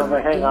App Store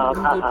and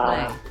Google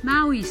Play.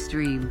 Maui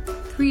Stream.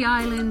 3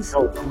 islands,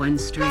 1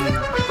 stream.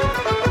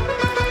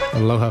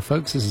 Aloha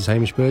folks, this is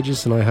Hamish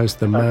Burgess and I host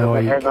the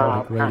Maui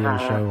Celtic Radio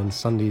Show on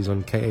Sundays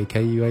on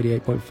KAKU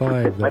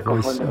 88.5, the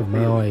voice of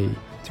Maui.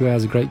 2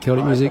 hours of great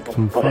Celtic music,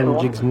 from fun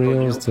jigs and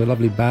reels to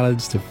lovely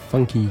ballads to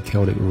funky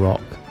Celtic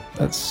rock.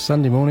 That's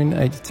Sunday morning,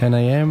 8 to 10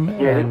 a.m.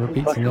 Yeah, and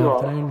repeats in the sure.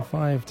 afternoon,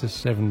 5 to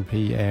 7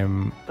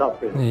 p.m.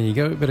 Stop it. There you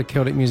go, a bit of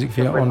Celtic music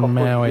for you on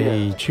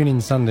Maui. Tune in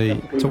Sunday.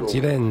 Talk to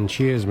you then.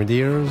 Cheers, my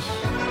dears.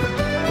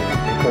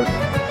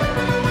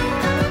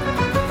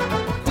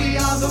 We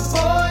are the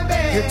boy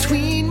band. Your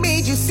tween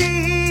made you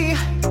see.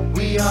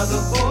 We are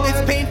the boy.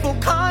 It's Painful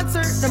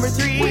Concert number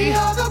 3. We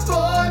are the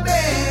boy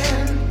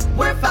band.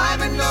 We're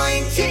 5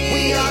 annoying teens.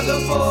 We are the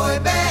boy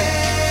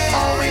band.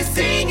 Always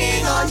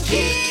singing on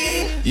key.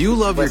 You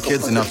love your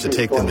kids enough to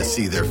take them to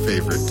see their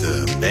favorite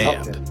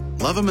band.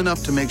 Love them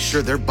enough to make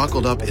sure they're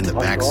buckled up in the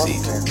back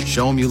seat.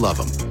 Show them you love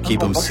them.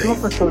 Keep them safe.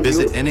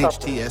 Visit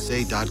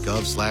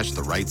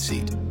nhtsa.gov/the right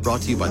seat.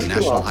 Brought to you by the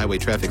National Highway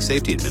Traffic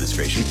Safety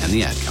Administration and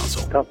the Ad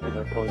Council.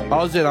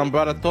 How's it? I'm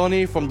Brother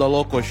Tony from The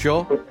Local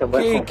Show.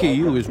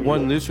 KAKU is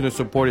one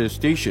listener-supported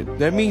station.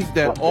 That means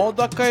that all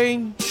the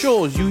kind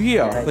shows you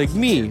hear, like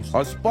me,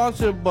 are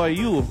sponsored by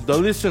you, the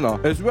listener,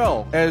 as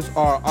well as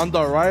our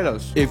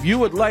underwriters. If you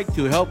would like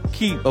to help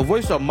keep the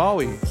voice of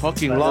Maui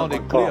talking loud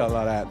and clear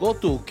like that, go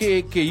to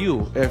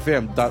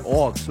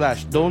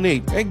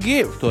kakufm.org/donate and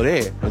give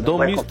today. And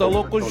don't miss The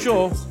Local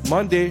Show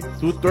Monday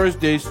through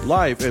Thursdays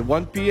live at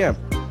 1 p.m.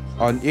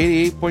 on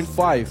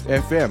 88.5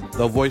 FM,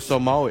 The Voice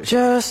of Maui.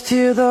 Just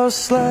hear those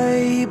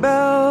sleigh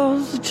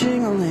bells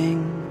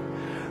jingling,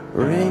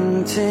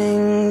 ring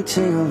ting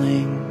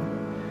tingling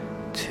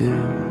too.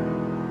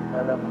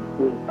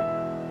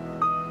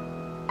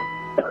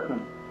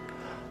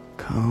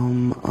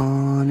 Come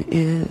on,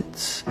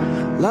 it's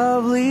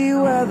lovely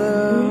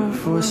weather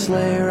for a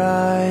sleigh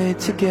ride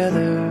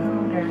together.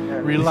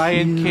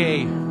 Reliant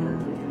K.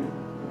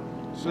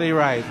 Sleigh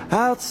ride.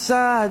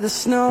 Outside the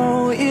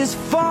snow is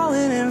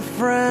falling and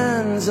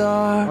friends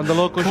are on The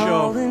Local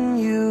calling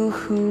Show. You.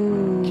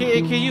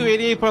 KAKU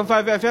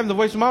 88.5 FM, The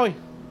Voice of Maui.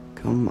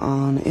 Come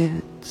on,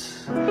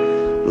 it's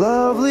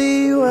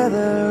lovely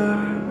weather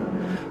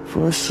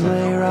for a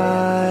sleigh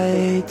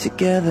ride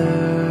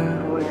together.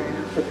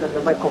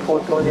 The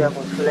microphone, Tony, I'm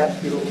going to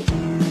slap you.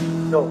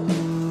 No.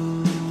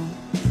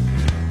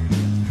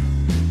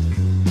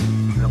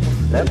 I'm going to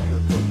slap you,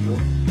 Tony.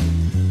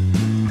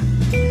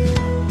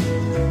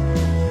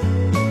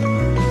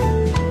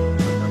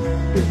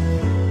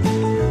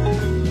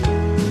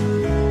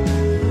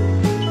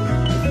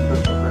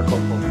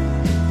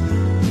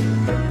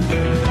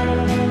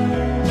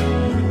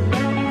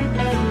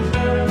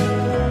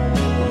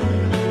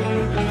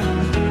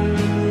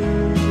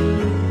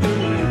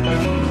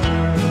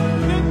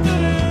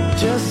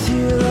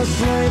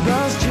 Sleigh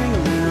bells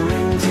jingling,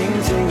 ring ting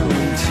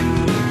tingling too.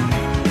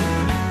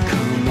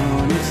 Come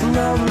on, it's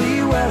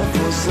lovely weather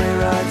for a sleigh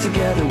ride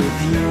together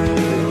with you.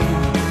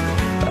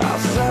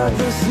 Outside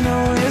the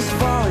snow is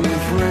falling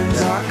and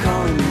friends are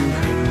calling you.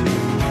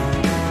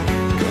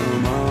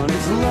 Come on,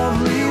 it's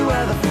lovely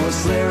weather for a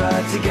sleigh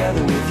ride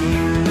together with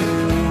you.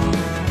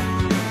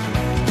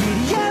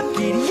 Giddy up,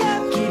 giddy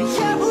up, giddy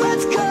up,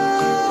 let's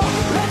go.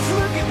 Let's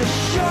look at the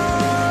show.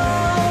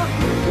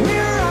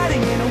 We're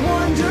riding in a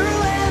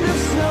wonderland of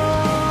snow.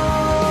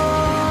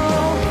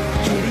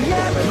 Giddy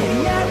up,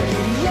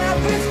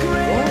 it's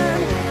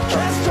grand.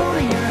 Just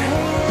holding your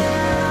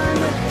hand.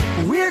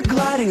 We're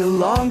gliding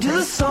along to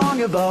the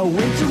song of our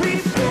wintry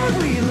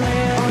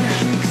fairyland. Our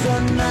cheeks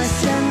are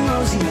nice and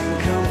rosy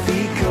and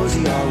comfy,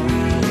 cozy are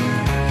we.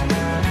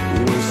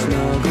 We're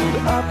snuggled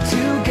up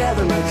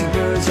together like two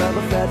birds of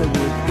a feather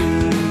would be.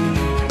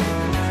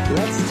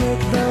 Let's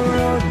take the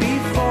road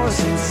before us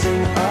and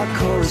sing a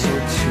chorus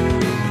or two.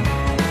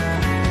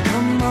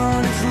 Come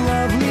on, it's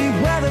lovely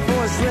weather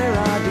for a sleigh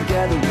ride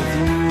together with you.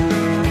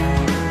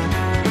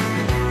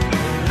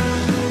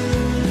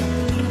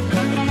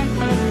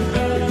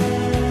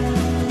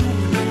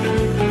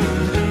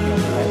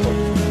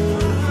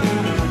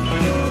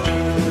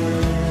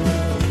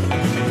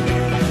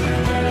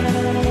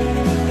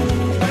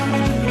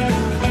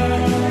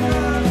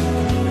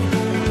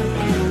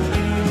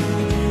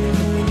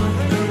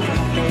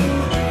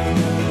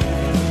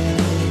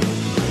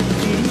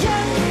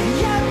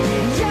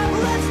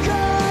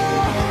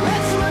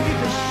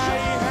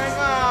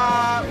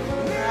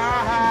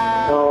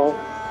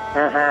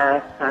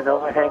 I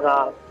know I hang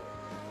up.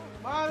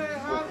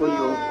 For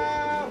you.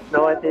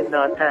 No, I did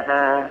not.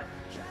 I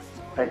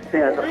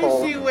stay on the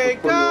phone. Tracy,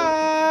 wake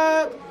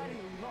up!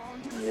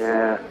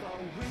 Yeah.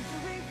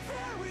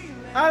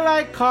 I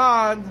like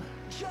corn.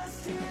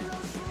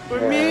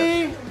 For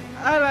me,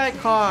 I like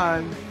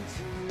corn.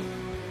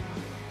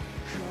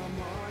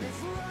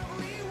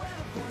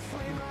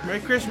 Merry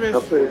Christmas.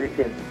 Drop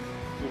everything.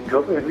 You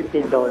drop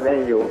everything down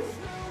there, you.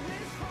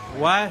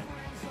 What?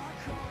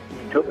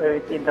 You drop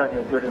everything down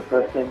here during the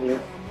first time,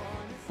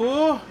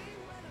 Who?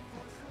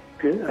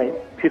 I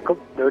pick up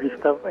dirty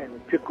stuff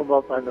and pick them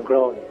up on the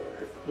ground.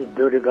 You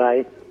dirty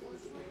guy.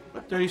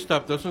 Dirty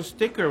stuff doesn't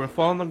stick or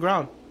fall on the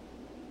ground.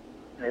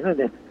 I know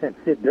that's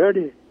it,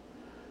 dirty.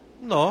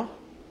 No.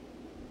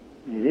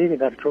 You really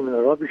got to throw them in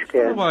the rubbish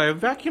can. Well, I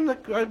vacuum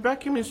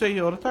inside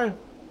here all the time.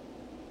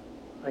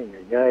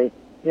 Guy.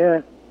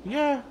 Yeah.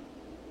 Yeah.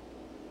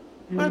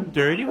 Not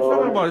dirty. What's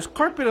that about? It's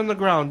carpet on the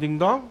ground, ding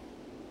dong.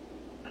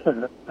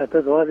 I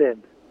thought what it?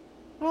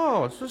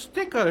 Oh, it's a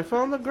sticker. They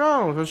found on the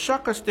ground. It's a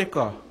Shaka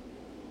sticker.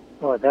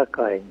 Oh, that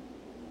kind.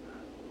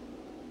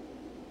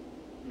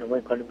 No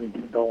one can be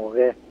ding dong,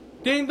 okay?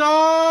 Ding dong!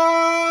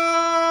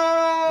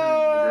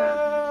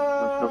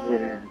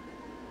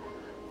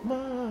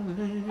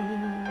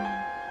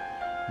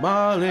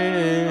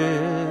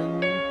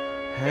 Marlin,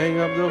 hang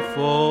up the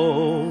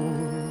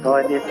phone. No,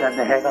 I didn't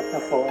hang up the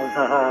phone.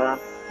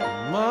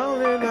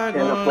 Marlin, I'm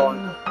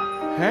gonna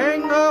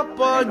hang up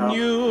on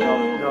you.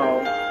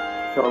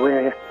 No,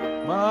 wait.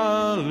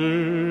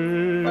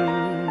 Marlin,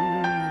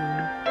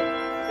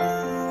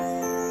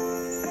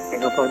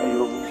 hang up on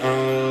you.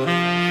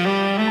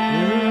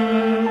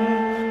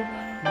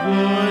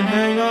 Gonna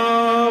hang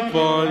up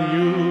on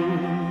you.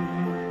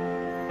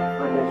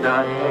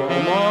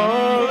 Marlin,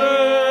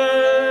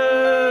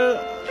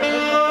 I'm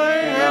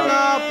gonna hang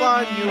up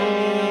on you.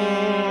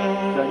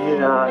 No, you're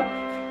not.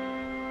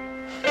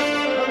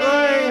 I'm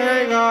gonna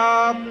hang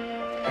up.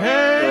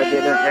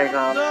 Hang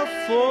up the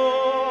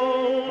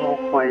phone. Oh,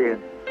 quiet.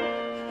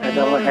 I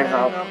don't hang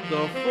up.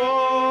 The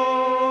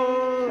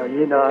phone. No,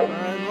 you're not.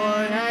 I'm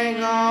gonna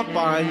hang up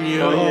on you.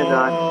 No, you're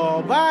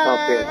not. Bye.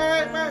 Stop it.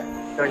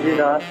 No, you're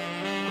not.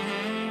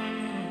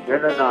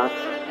 You're not.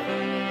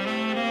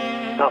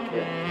 Stop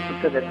it.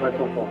 Look at that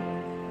microphone.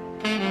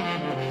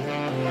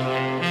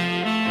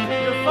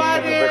 You're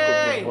funny.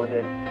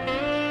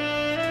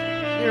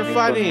 You're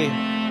funny.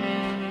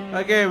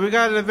 Okay, we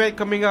got an event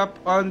coming up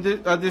on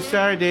this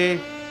Saturday.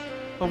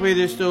 Hopefully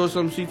there's still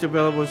some seats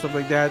available and stuff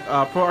like that.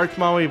 Pro Arts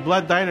Maui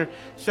Blood Diner,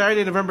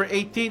 Saturday, November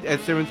 18th at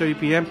 7:30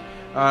 p.m.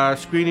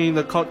 Screening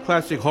the cult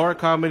classic horror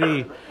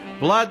comedy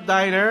Blood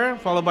Diner,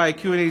 followed by a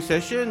Q&A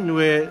session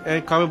with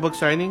a comic book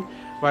signing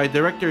by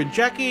director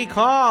Jackie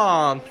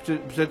Kong,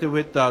 presented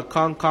with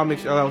Kong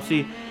Comics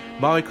LLC,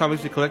 Maui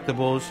Comics and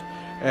Collectibles,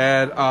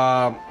 and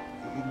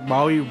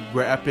Maui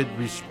Rapid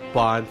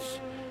Response.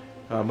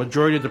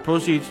 Majority of the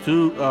proceeds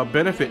to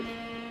benefit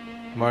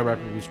Maui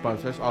Rapid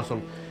Response. That's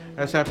awesome.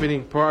 That's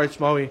happening Pro Arts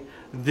Maui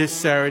this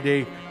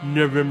Saturday,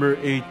 November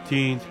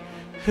 18th.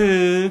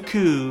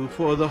 Cool.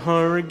 For all the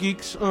horror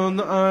geeks on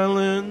the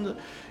island,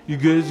 you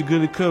guys are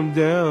gonna come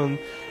down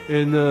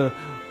and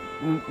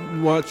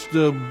watch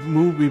the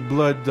movie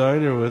Blood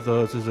Diner with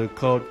us. It's a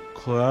cult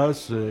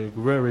classic.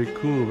 Very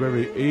cool,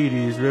 very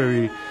 80s,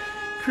 very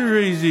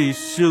crazy,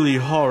 silly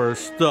horror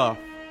stuff.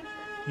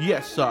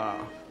 Yes, sir.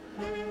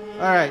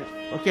 Alright,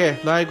 okay,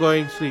 now I'm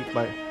going to sleep.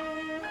 Bye.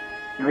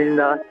 You will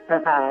not.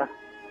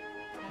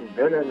 You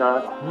better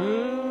not.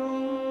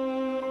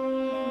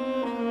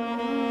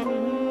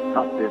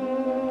 Stop it.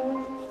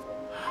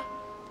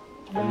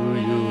 Do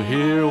you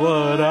hear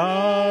what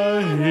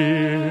I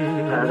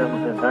hear? I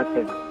don't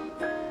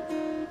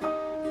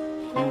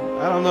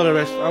know the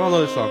rest. I don't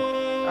know the song.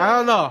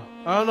 I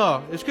don't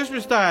know. It's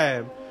Christmas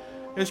time.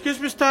 It's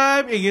Christmas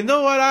time, and you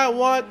know what I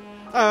want?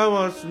 I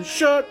want some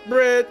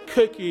shortbread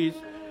cookies.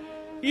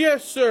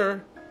 Yes,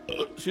 sir.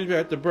 Excuse me, I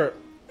have to burp.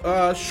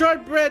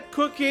 Shortbread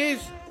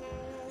cookies.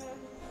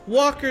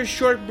 Walker's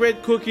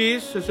shortbread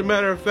cookies, as a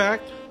matter of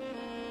fact.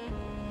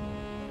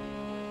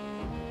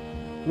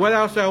 What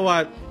else I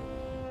want?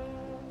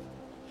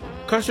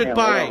 Custard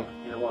pie.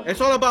 It's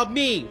all about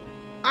me.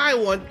 I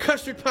want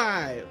custard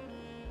pie.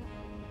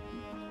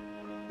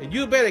 And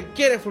you better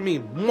get it for me,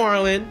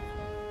 Marlin.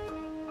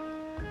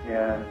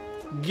 Yeah.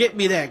 Get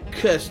me that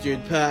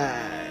custard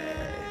pie.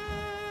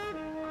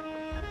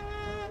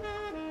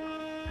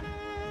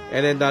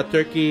 And then the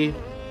turkey,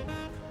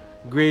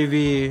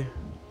 gravy,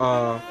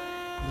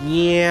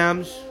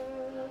 yams,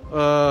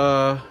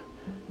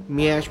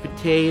 mashed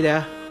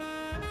potato,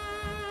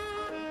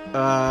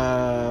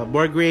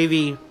 more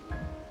gravy,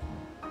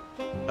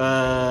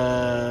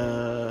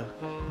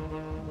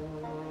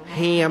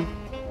 ham.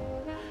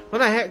 Well,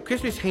 not ham,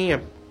 Christmas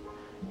ham.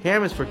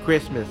 Ham is for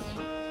Christmas.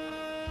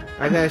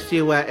 I gotta see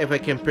if I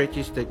can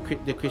purchase the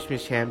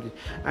Christmas ham.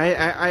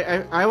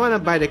 I want to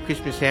buy the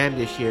Christmas ham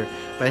this year,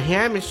 but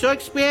ham is so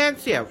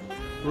expensive,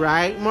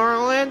 right,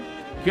 Marlon?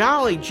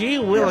 Golly gee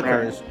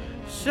willikers,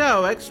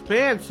 so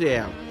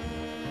expensive.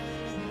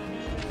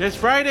 This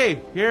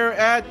Friday here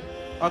at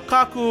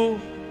Akaku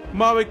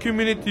Maui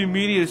Community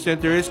Media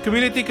Center is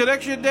Community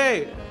Connection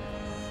Day.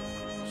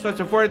 Starts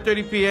at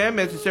 4:30 p.m.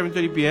 Ends at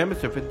 7:30 p.m.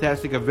 It's a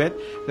fantastic event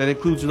that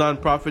includes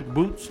non-profit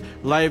booths,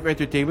 live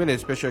entertainment, and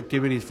special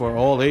activities for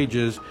all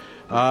ages.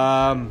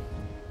 And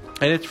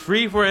it's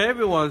free for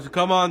everyone, so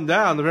come on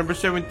down. November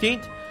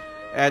 17th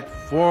at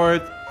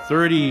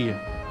 4:30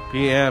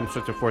 p.m.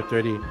 Starts at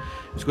 4:30.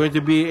 It's going to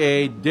be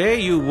a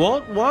day you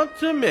won't want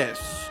to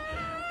miss.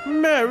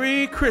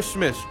 Merry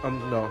Christmas.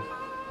 No.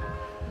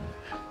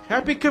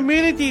 Happy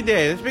Community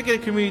Day. Let's make it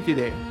a Community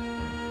Day.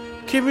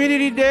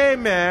 Community Day,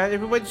 man.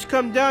 Everybody just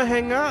come down,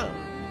 hang out.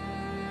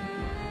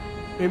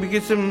 Maybe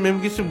get some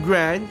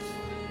grinds.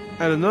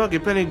 I don't know.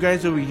 Get plenty of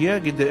grinds over here.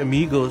 Get the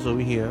amigos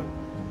over here.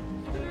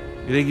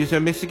 They get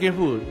some Mexican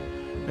food.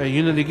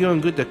 You know, they give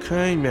them good the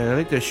kind, man. I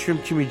like the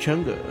shrimp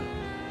chimichanga.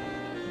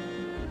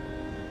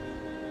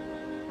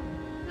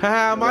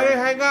 Haha, Mario,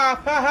 hang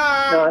up.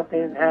 Haha. No, I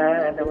didn't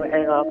never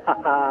hang up.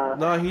 Haha.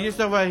 No, he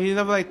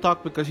never like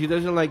talk because he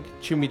doesn't like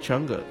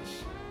chimichangas.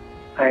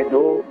 I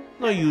know.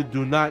 No, you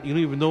do not. You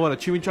don't even know what a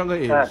chimichanga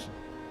is.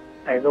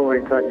 I know what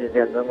it is.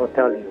 I'm going to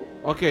tell you.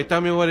 Okay,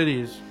 tell me what it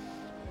is.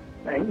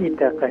 I eat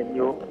that kind,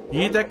 you.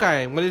 You eat that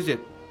kind. What is it?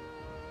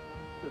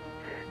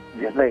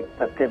 Just like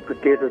a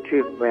potato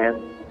chip,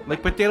 man.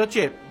 Like potato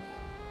chip?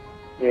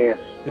 Yes.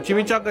 The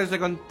chimichanga is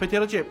like a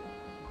potato chip?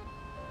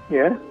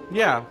 Yeah?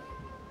 Yeah.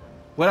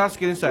 What else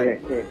get inside?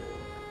 Yeah.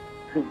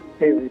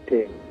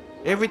 Everything.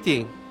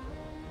 Everything?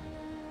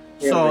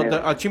 Yeah, so man.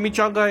 a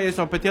chimichanga is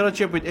a potato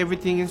chip with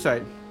everything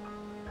inside?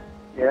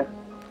 Yeah.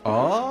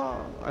 Oh,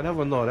 I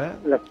never know that.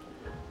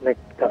 Like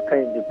that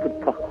kind, they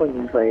put popcorn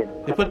inside.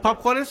 They put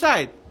popcorn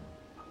inside?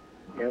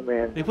 Yeah,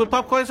 man. They put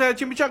popcorn inside a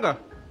chimichanga?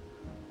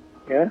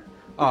 Yeah?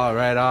 Oh,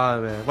 right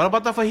on, man. What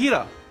about the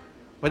fajita?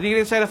 What do you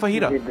get inside a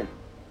fajita?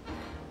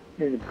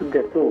 They put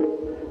that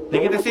too. They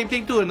get the same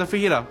thing too in the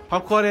fajita.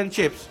 Popcorn and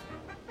chips.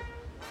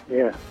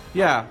 Yeah.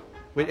 Yeah,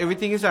 with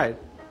everything inside.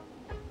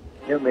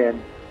 Yeah,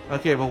 man.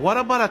 Okay, but what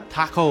about a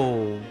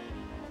taco?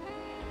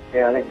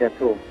 Yeah, I like that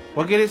too.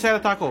 What get inside a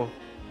taco?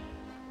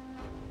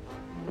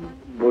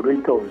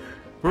 Burritos.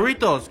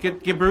 Burritos.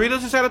 Get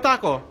burritos inside a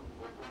taco?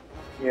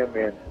 Yeah,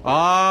 man.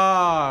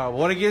 Ah,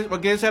 what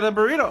get inside a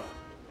burrito?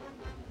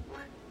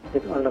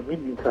 Get all the meat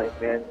inside,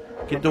 man.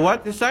 Get the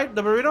what inside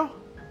the burrito?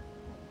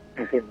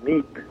 I said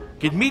meat.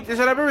 Get meat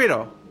inside a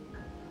burrito?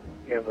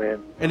 Yeah,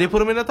 man. And they put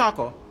them in a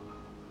taco?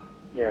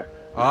 Yeah.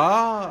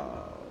 Ah,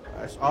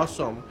 that's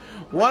awesome.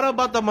 What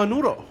about the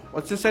menudo?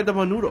 What's inside the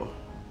menudo?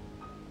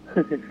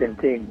 Same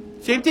thing.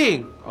 Same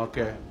thing?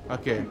 Okay,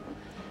 okay.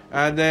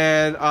 And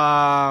then,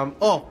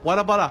 oh, what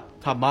about a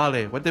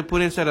tamale? What they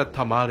put inside the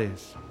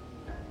tamales?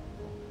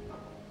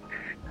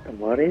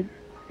 Tamales?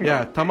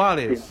 Yeah,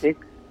 tamales. Same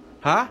thing.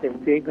 Huh? Same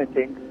thing, I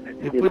think.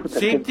 They put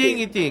same thing,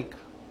 you think?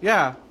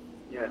 Yeah.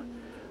 Yeah.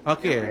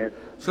 Okay.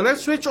 So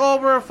let's switch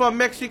over from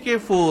Mexican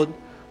food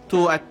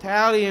to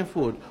Italian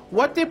food.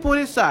 What they put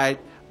inside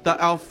the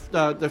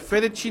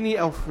fettuccine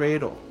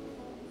Alfredo?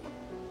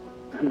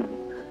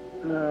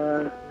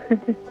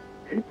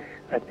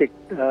 I think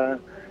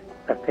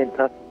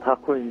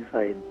taco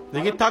inside.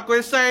 They get taco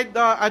inside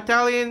the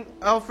Italian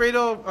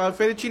Alfredo,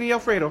 fettuccine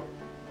Alfredo.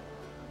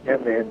 Yeah,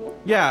 man.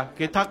 Yeah,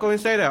 get taco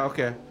inside there.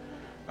 Okay.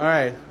 All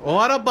right. Well,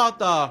 what about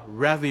the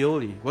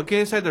ravioli? What get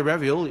inside the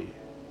ravioli?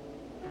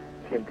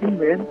 Same thing,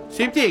 man.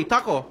 Same thing,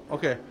 taco.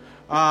 Okay.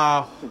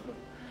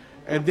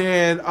 And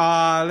then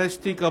let's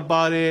think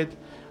about it.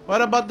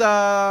 What about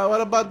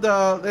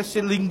the let's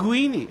say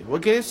linguine?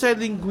 What get inside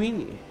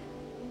linguine?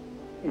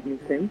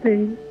 Same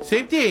thing.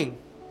 Same thing.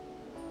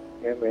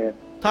 Yeah, man.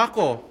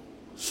 Taco.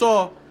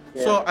 So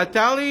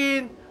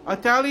Italian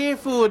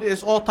food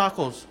is all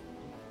tacos.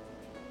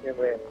 Yeah,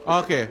 man.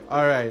 Okay,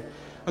 all right.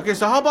 Okay,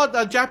 so how about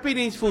the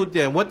Japanese food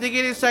then? What they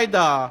get inside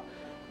the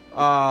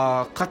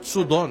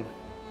katsudon?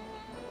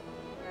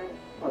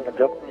 On the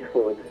Japanese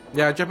food.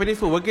 Yeah, Japanese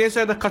food. What get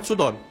inside the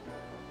katsudon?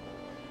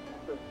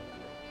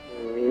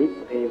 Meat,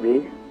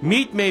 maybe.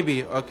 Meat,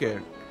 maybe. Okay.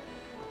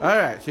 All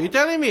right. So you're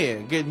telling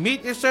me get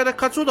meat inside the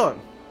katsudon?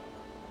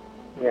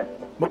 Yeah.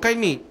 What kind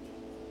of meat?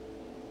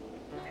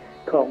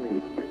 Cow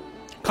meat.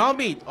 Cow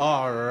meat.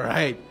 All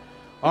right.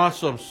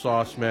 Awesome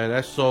sauce, man.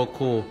 That's so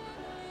cool.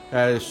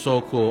 That is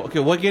so cool. Okay,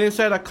 what get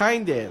inside a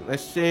kind then?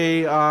 Let's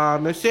say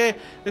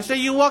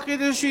you walk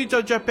into the streets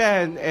of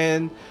Japan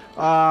and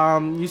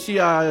you see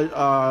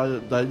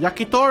the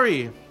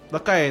yakitori, the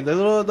kind, the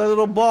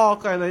little ball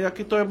kind of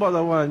yakitori ball,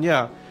 the one,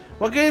 yeah.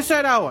 What get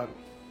inside that one?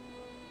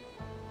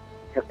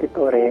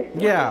 Yakitori.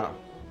 Yeah.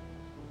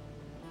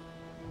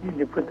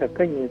 You put the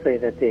kind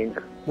inside, I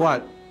think.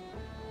 What?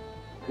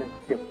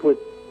 You put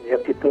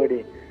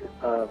yakitori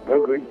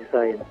burger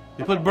inside.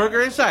 You put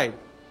burger inside?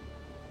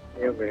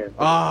 Yeah, man.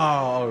 Oh,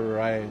 all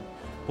right.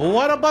 Well,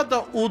 what about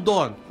the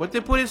udon? What they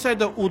put inside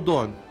the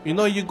udon? You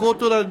know, you go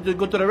to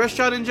the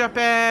restaurant in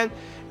Japan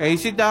and you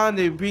sit down.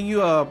 They bring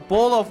you a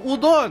bowl of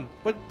udon.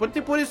 What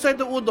they put inside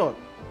the udon?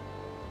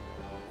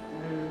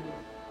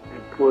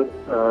 You put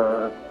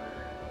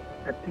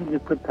I think you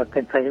put the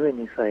containment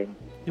inside.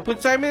 You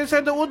put salmon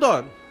inside the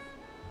udon?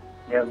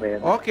 Yeah,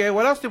 man. Okay.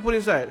 What else they put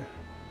inside?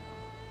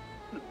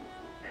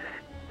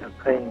 The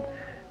kind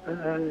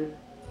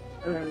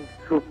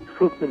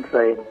soup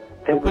inside.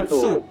 They put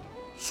soup.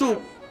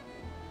 Soup.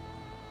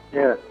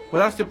 Yeah.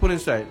 What else they put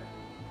inside?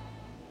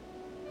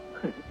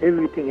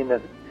 Everything in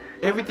that.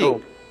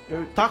 Everything.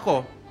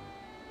 Taco.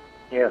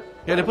 Yeah.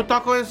 Yeah, they put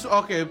taco in.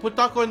 Okay, put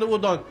taco in the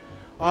udon.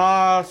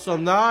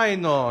 Awesome. Now I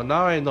know.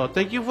 Now I know.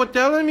 Thank you for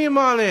telling me,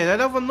 Marlon. I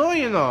never know,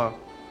 you know.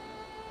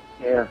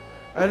 Yeah.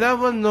 I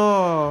never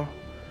know.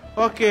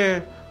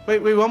 Okay. Wait.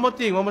 One more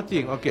thing.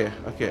 Okay.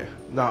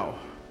 Now,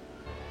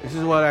 this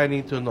is what I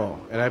need to know,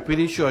 and I'm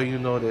pretty sure you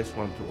know this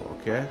one too.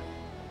 Okay.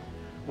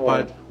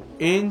 What? But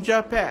in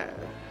Japan,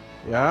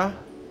 yeah,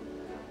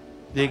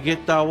 they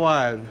get that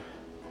one.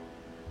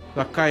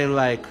 The kind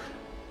like,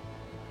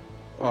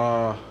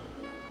 what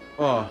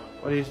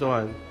is the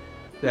one?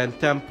 Then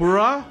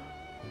tempura.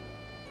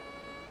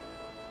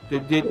 They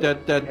did the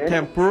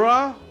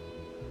tempura.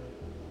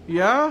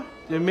 Yeah,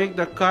 they make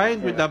the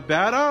kind with the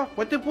batter.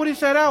 What they put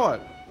inside that one?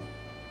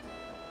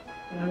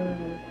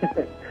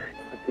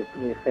 What they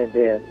put inside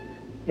there?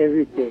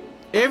 Everything.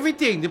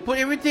 Everything. They put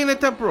everything in the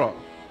tempura.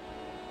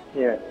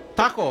 Yeah.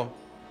 Taco.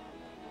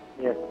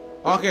 Yeah.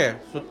 Okay,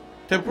 so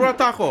tempura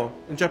taco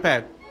in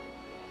Japan.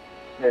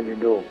 Let me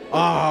know.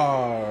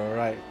 All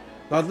right.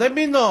 Now let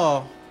me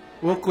know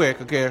real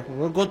quick. Okay,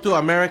 we'll go to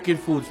American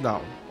foods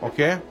now.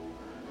 Okay.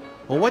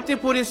 Well, what they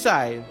put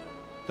inside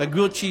the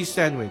grilled cheese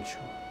sandwich?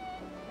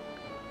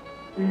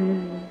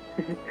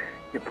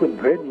 You put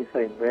bread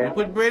inside, man. They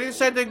put bread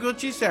inside the grilled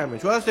cheese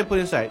sandwich. What else they put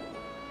inside?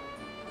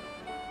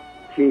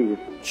 Cheese.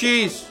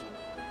 Cheese.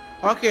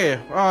 Okay.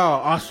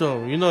 Oh,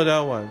 awesome. You know that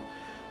one.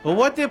 But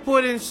what they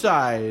put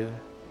inside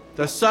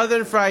the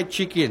Southern fried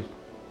chicken?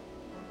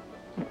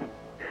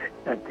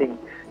 I think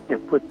they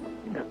put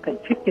the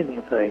chicken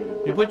inside.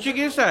 You put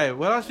chicken inside.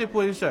 What else they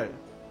put inside?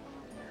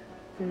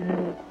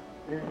 The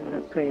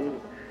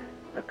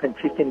kind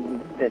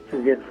chicken that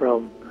you get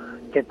from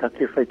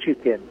Kentucky Fried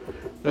Chicken.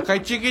 The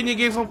kind of chicken you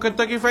get from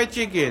Kentucky Fried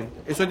Chicken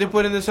is what they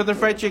put in the Southern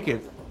fried chicken.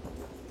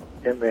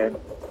 Yeah, man.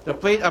 A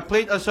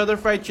plate of Southern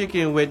fried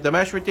chicken with the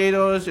mashed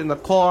potatoes and the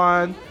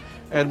corn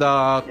and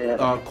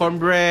the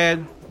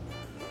cornbread.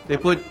 They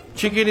put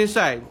chicken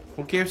inside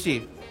from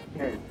KFC.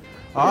 Yeah.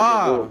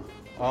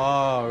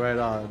 Right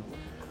on.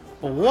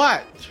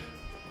 What?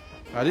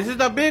 Now this is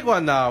the big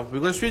one now. We're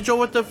going to switch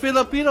over to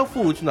Filipino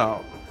foods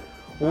now.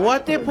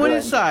 What they put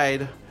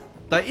inside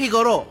the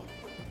igoro?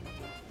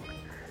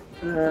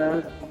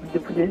 They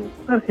put in,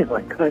 oh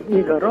my God,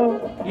 igoro.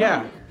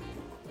 Yeah.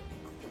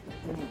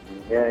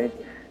 Yeah,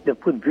 they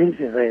put beans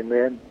inside,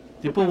 man.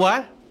 They put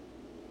what?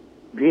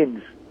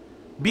 Beans.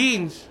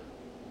 Beans?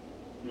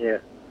 Yeah.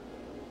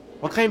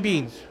 What kind of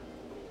beans?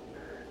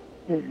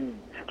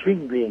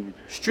 String beans.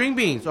 String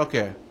beans,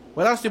 okay.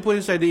 What else they put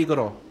inside the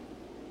igoro?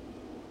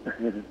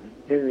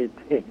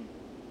 Everything.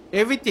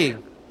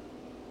 Everything?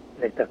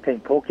 Like the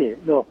kind poke.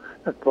 No,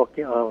 not poke.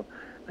 I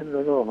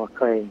don't know what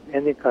kind.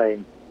 Any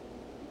kind.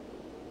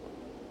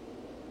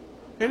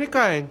 Any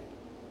kind?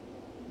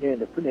 Yeah,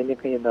 they put any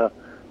kind in the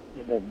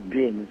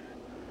beans.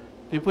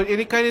 They put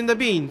any kind in the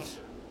beans?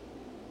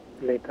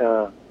 Like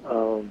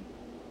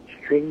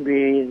string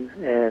beans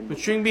and With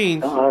string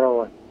beans? the other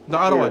one. The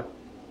other one?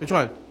 Which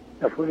one?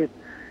 I forget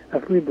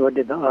what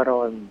the other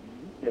one,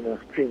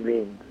 string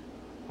beans.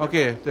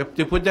 Okay,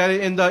 they put that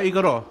in the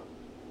igoro?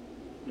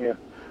 Yeah.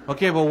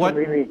 Okay, but what?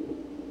 Maybe.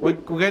 Wait.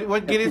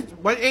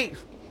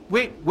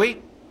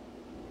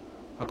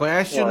 I'm gonna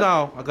ask you What?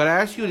 now. I'm gonna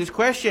ask you this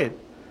question.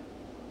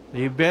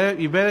 You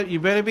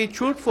better be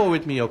truthful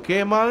with me,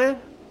 okay, Marlon?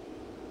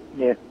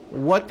 Yeah.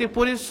 What they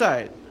put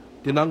inside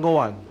the number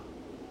one?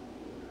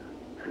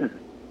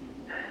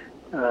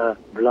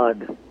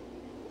 Blood.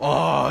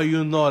 Oh,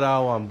 you know that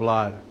one,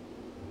 blood.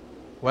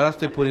 What else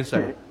they put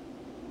inside?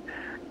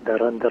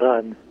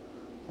 Daran.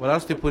 What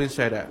else they put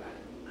inside that?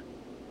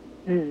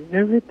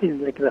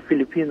 Everything like the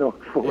Filipino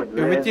food.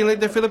 Everything like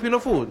the Filipino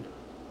food?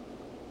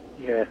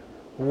 Yeah.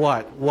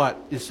 What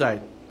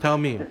inside? Tell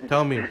me.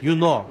 You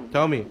know.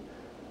 Tell me.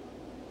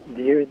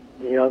 The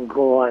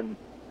younger one.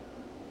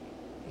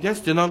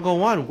 Yes, the number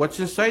one. What's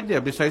inside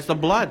there besides the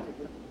blood?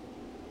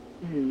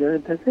 No,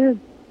 that's it.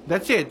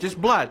 That's it, just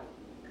blood.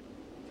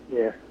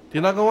 Yeah.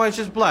 The number one is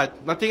just blood,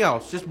 nothing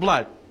else, just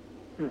blood.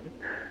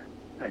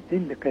 I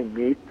think they can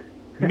meat.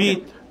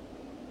 Meat.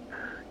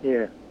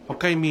 Yeah. What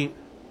kind of meat?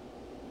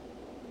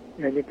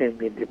 Any kind of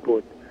meat they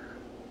put.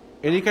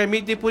 Any kind of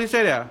meat they put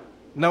inside there?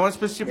 Not one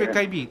specific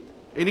kind of meat.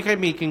 Any kind of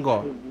meat can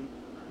go.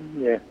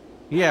 Yeah.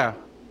 Yeah.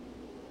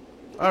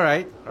 All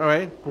right.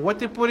 What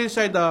they put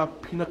inside the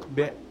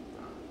pinakbet?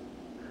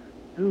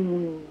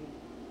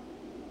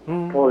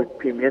 Pork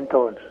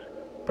pimentos.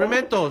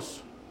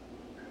 Pimentos.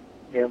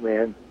 Yeah,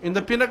 man. In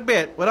the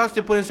pinakbet. What else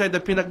they put inside the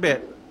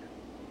pinakbet?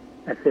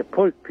 I said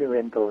pork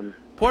pimentos.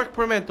 Pork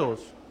pimentos.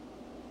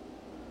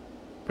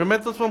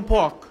 Pimentos from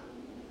pork.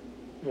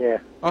 Yeah.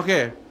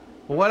 Okay.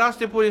 What else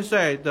they put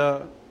inside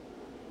the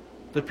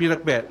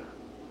pinakbet?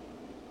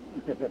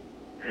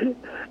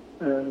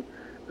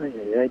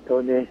 I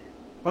told you.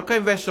 What kind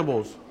of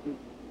vegetables?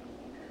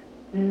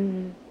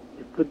 You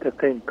put the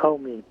kind cow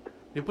meat.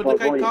 You put the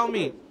kind of cow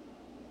meat.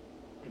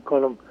 They call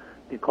them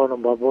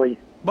baboy.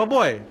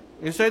 Baboy.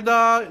 Inside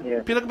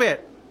the pinakbet.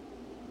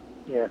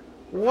 Yeah.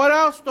 What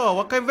else though?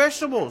 What kind of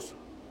vegetables?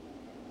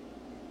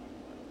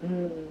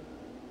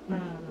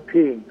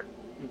 Pig.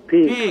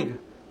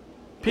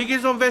 Pig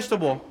is not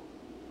vegetable.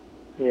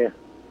 Yeah.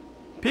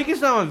 Pig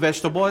is not a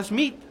vegetable, it's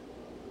meat.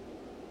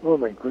 Oh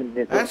my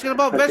goodness. Asking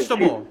about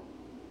vegetable.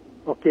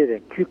 Okay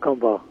then,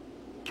 cucumber.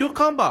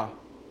 Cucumber.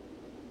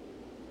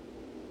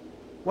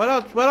 What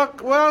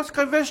else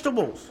kind of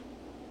vegetables?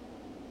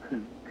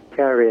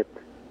 Carrot.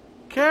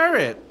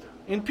 Carrot.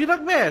 In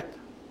pinakbet.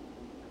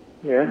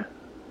 Yeah.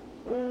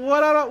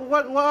 What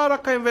other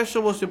kind of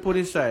vegetables they put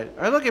inside?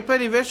 I look at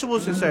plenty of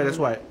vegetables inside, that's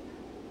why.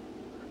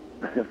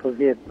 I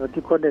forget. What do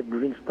you call that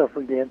green stuff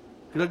again?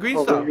 The green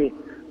stuff? Maybe.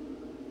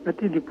 I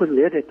think they put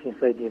lettuce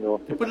inside,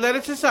 They put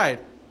lettuce inside?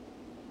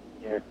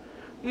 Yeah.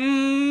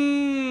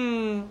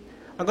 I'm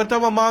gonna tell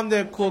my mom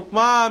then cook.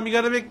 Mom, you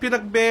gotta make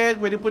pinakbet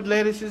where you put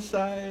lettuce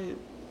inside.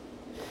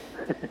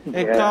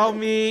 And cow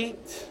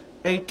meat.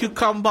 And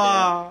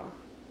cucumber.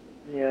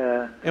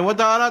 Yeah. And what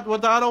the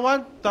other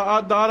one? The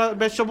other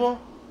vegetable?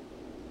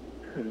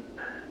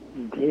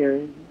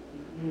 Dear,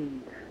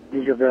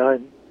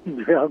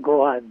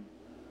 go on.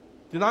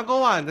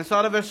 Dinagawan, that's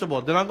not a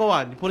vegetable.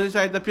 Dinagawan, you put it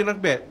inside the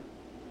pinakbet.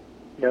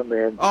 Yeah,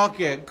 man.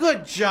 Okay,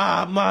 good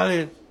job,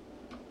 Marlon.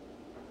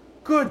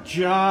 Good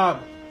job.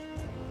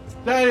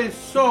 That is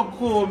so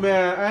cool,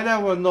 man. I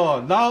never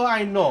know. Now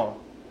I know.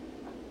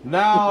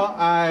 Now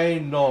I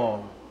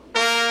know.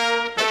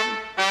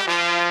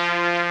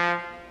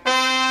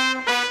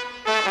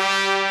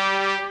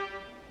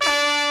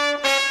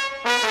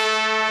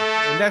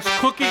 And that's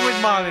Cooking with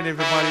Marlon,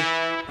 everybody.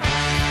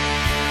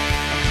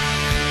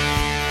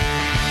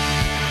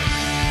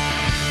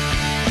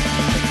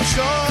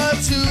 Joy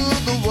to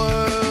the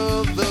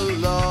world, the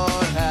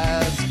Lord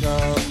has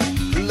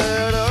come.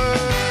 Let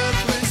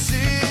earth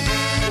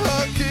receive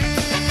her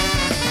King.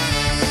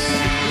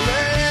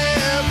 Let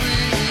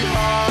every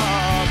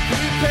heart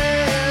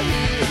prepare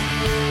his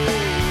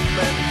room.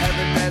 And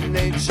heaven and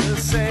nature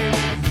sing,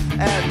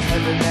 and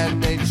heaven and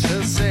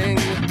nature sing,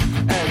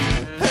 and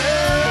heaven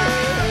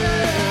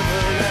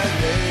and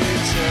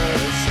nature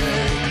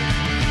sing.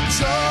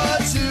 Joy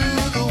to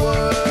the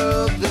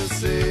world, the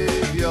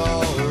Savior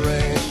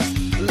reigns.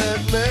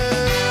 Let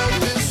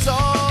melody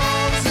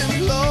songs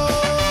implore.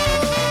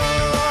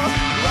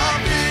 Rock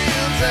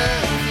fields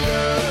and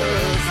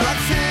floods,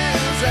 rock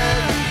hills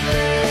and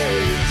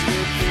plains. We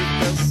keep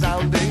the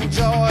sounding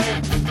joy.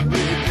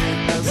 We keep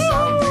the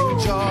sounding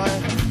joy.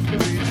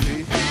 We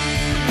keep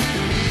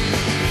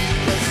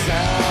the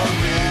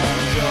sounding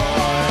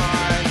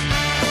joy.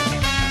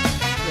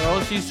 The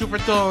OC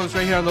Supertones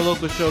right here on the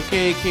local show,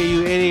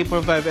 KAKU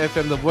 88.5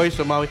 FM, the voice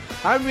of Maui.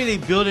 I'm really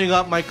building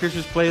up my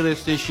Christmas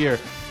playlist this year.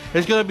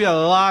 There's going to be a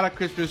lot of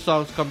Christmas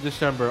songs come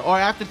December. Or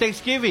after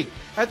Thanksgiving.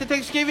 After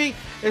Thanksgiving,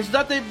 it's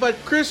nothing but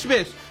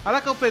Christmas. I'm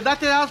not going to play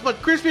nothing else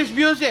but Christmas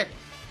music.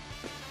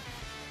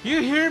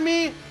 You hear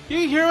me?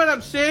 You hear what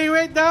I'm saying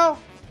right now?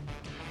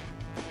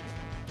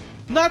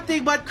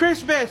 Nothing but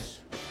Christmas.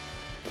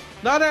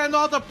 Now that I know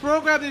how to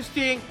program this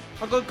thing,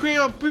 I'm going to create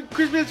a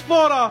Christmas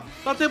photo.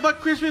 Nothing but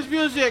Christmas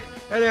music.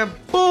 And then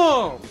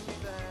boom!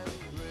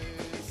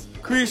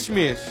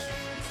 Christmas.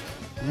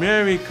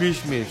 Merry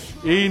Christmas.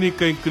 Any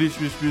kind of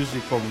Christmas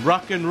music, from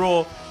rock and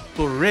roll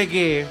to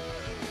reggae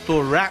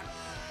to rap.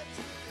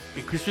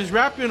 A Christmas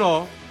rap, you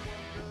know.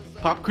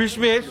 Pop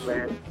Christmas.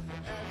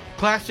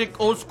 Classic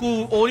old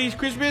school oldies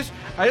Christmas.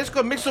 I just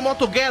gonna mix them all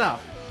together.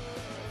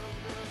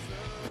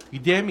 You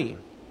dare me?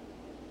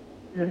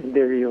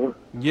 There you.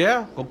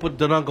 Yeah, go put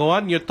the go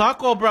on your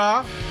taco,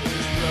 brah.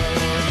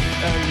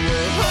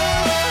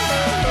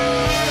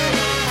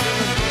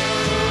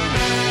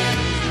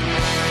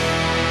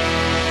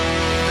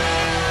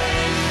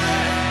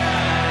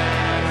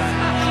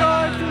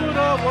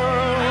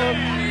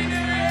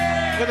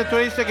 The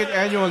 22nd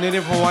annual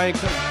Native Hawaiian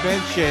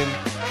Convention.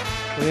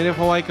 The Native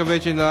Hawaiian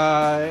Convention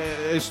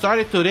it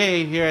started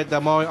today here at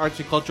the Maui Arts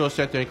and Cultural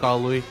Center in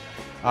Kaului.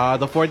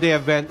 The 4-day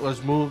event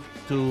was moved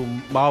to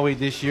Maui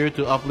this year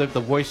to uplift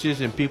the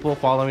voices and people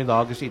following the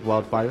August 8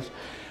 wildfires.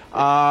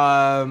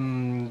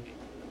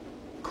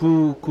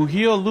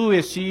 Kuhio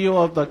Lewis, CEO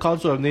of the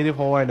Council of Native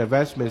Hawaiian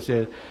Investments,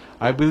 said,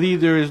 "I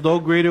believe there is no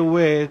greater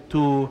way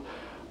to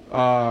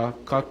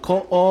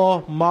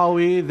Kako'o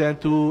Maui than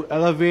to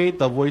elevate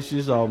the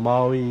voices of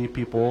Maui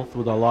people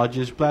through the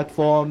largest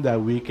platform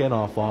that we can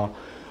offer.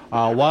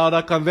 While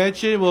the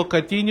convention will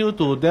continue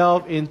to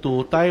delve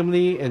into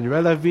timely and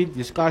relevant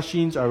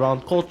discussions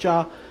around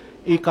culture,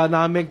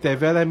 economic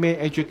development,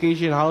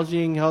 education,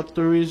 housing, health,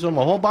 tourism,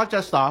 a whole bunch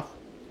of stuff,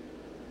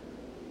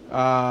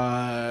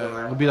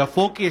 will be the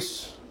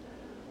focus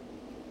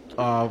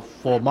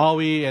for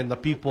Maui and the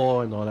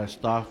people and all that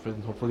stuff,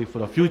 and hopefully for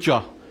the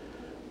future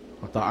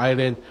of the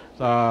island.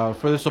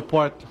 Further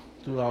support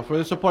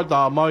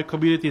the Maui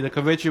community. The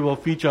convention will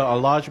feature a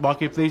large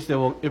marketplace that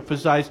will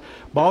emphasize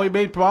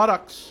Maui-made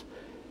products.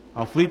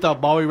 A fleet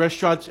of Maui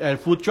restaurants and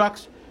food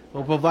trucks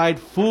will provide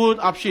food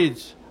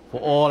options for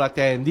all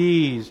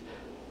attendees.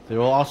 There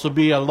will also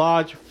be a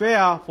large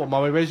fair for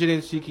Maui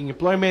residents seeking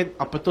employment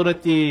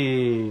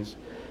opportunities."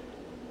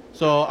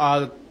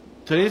 So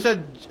today's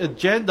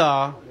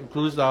agenda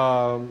includes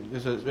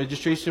there's a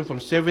registration from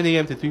 7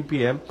 a.m. to 3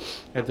 p.m.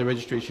 at the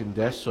registration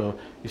desk, so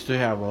you still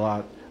have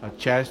a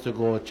chance to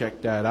go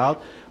check that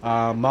out.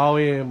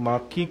 Maui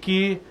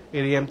Makiki,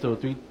 8 a.m. to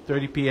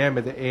 3:30 p.m.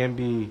 at the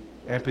AMB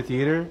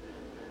Amphitheater.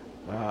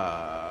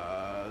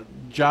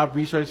 Job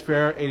Resource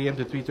Fair, 8 a.m.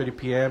 to 3:30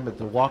 p.m. at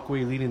the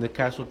walkway leading the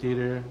Castle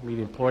Theater,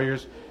 meeting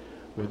employers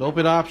with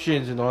open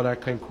options and all that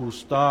kind of cool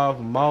stuff.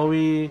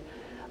 Maui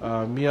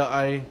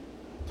Mia'ai,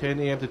 10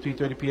 a.m. to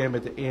 3:30 p.m.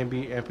 at the AMB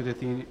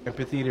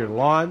Amphitheater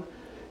lawn.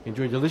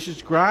 Enjoy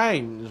delicious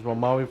grinds from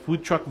Maui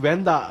food truck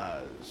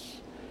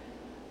vendors.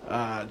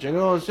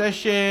 General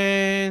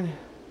session.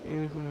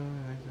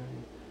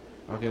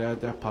 Okay,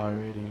 that power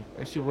rating.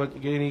 Let's see what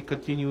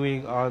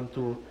continuing on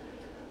to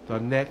the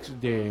next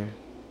day.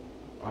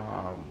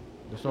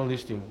 There's no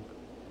listing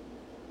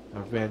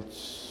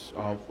events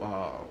of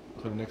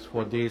for the next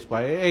 4 days,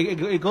 but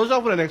it goes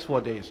on for the next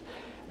 4 days.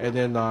 And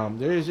then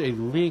there is a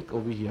link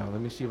over here.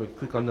 Let me see if I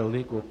click on the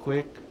link real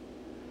quick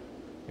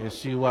and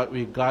see what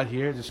we got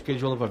here. The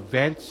schedule of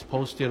events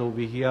posted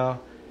over here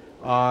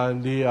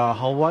on the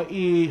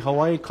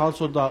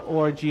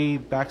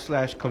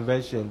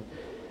hawaiicouncil.org/convention.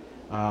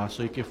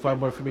 So you can find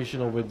more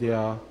information over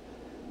there.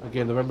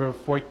 Again, November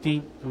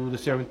 14th through the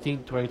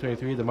 17th,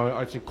 2023, the Maui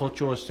Arts and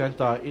Cultural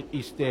Center. It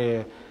is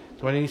the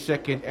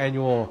 22nd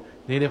Annual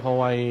Native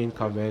Hawaiian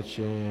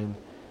Convention.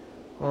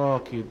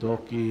 Okie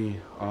dokie.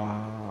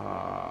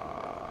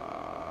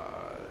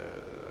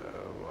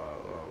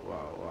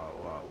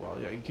 Well,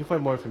 yeah, you can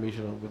find more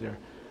information over there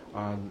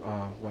on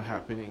what's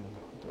happening.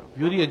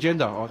 View the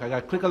agenda. Okay, I got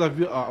to click on the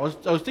view. I was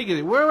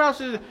thinking, where else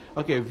is it?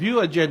 Okay,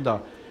 view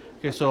agenda.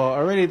 Okay, so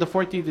already the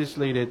 14th is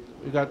slated.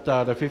 We got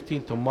the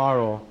 15th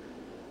tomorrow.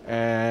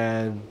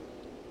 And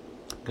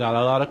got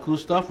a lot of cool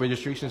stuff.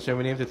 Registration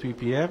 7 a.m. to 3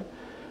 p.m.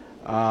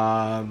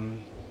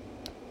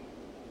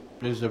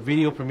 There's a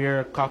video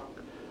premiere,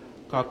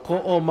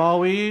 Kako'o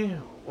Maui,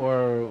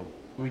 or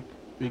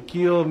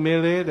Wikio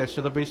Mele, that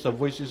celebrates the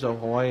voices of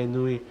Hawaiian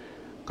Nui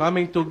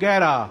coming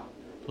together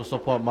to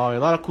support Maui.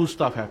 A lot of cool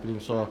stuff happening.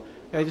 So,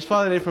 yeah, just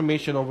follow the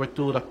information over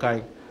to the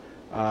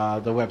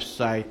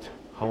website,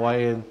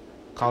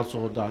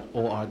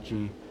 hawaiiancouncil.org.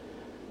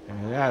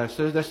 And yeah,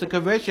 that's the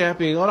convention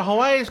happening. All the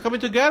Hawaiians coming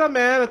together,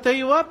 man. I tell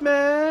you what,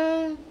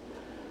 man.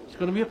 It's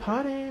gonna be a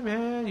party,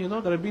 man. You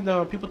know, gonna be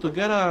the people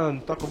together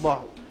and talk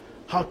about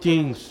how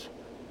things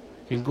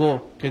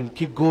can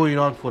keep going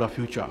on for the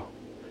future.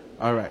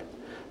 All right.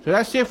 So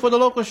that's it for the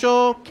local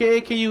show.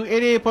 KAKU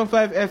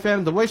 88.5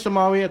 FM, the voice of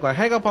Maui. I'm gonna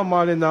hang up on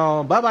Marlon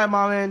now. Bye bye,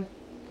 Marlon.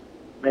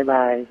 Bye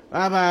bye.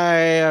 Bye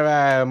bye. All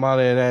right,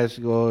 Marlon. Let's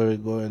go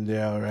in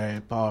there. All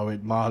right, power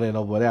with Marlon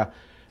over there.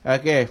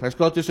 Okay, let's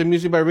go to some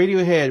music by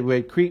Radiohead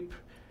with Creep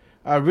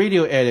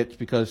radio edits,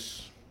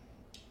 because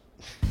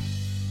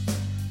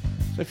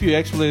there's a few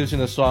expletives in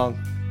the song.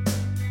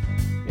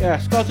 Yeah,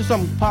 let's go to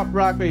some pop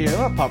rock right here.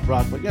 Not pop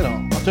rock, but you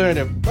know,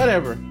 alternative,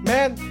 whatever.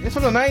 Man, it's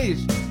from the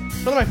 90s.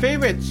 It's one of my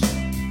favorites.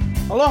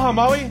 Aloha,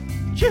 Maui.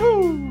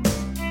 Chee-hoo!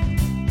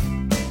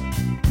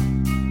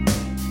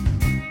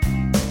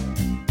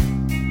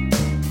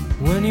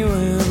 When you were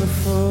here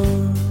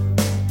before,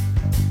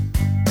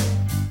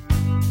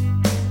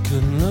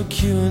 couldn't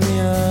look you in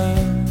the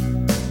eye.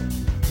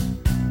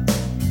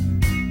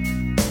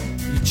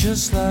 You're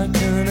just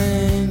like an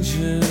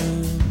angel.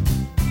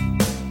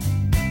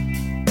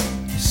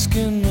 Your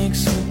skin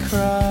makes me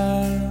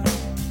cry.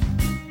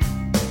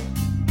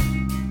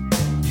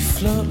 You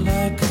float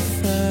like a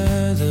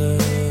feather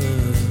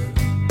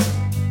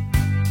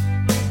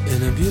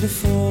in a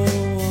beautiful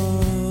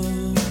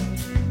world.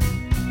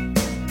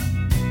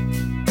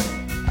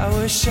 I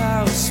wish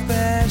I was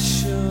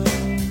special.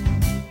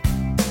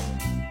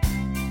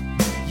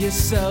 You're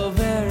so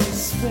very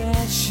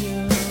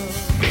special,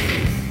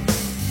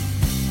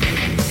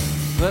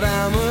 but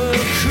I'm a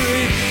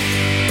creep.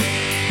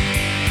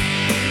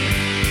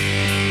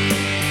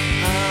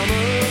 I'm a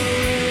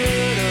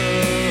widow.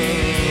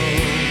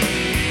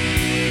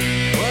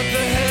 What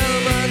the hell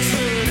am I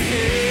doing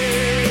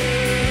here?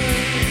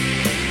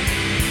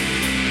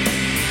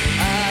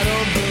 I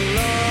don't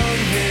belong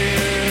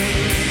here.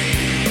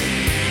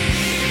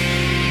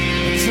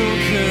 I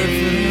don't care if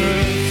it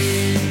hurts.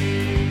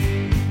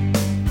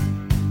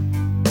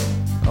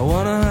 I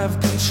wanna have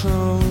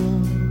control.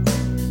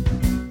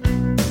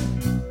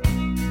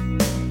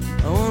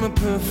 I want a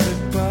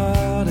perfect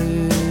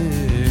body.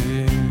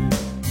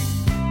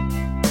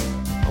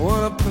 I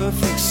want a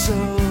perfect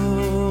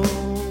soul.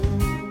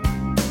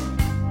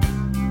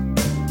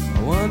 I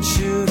want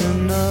you to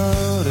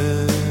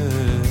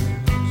notice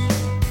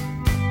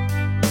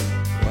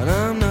when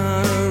I'm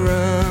not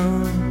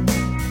around.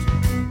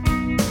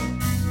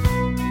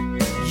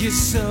 You're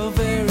so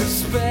very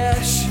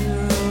special.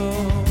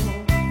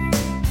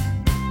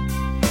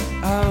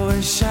 I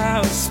wish I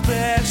was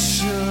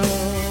special,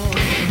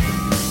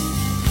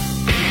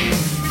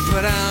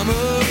 but I'm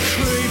a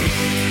creep.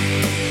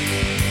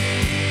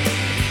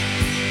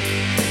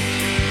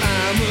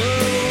 I'm a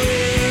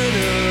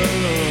widow.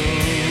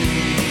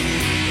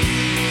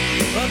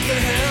 What the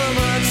hell am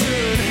I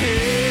doing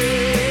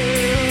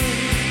here?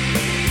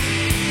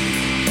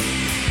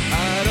 I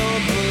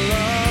don't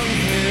belong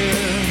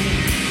here.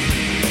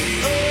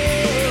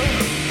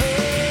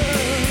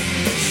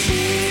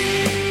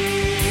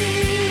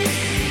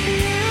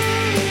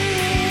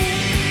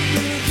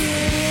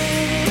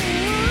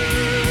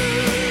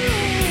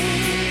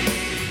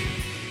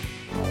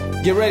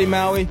 Get ready,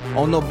 Maui.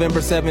 On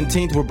November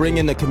 17th, we're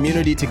bringing the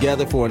community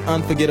together for an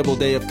unforgettable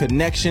day of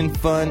connection,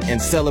 fun,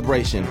 and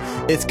celebration.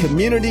 It's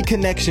Community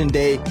Connection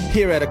Day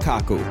here at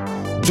Akaku.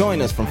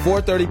 Join us from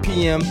 4:30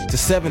 p.m. to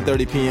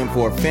 7:30 p.m.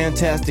 for a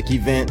fantastic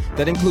event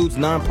that includes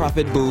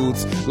nonprofit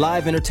booths,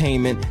 live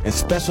entertainment, and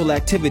special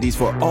activities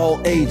for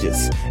all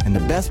ages. And the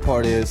best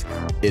part is,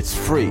 it's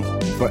free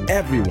for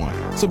everyone.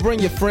 So bring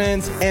your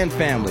friends and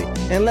family,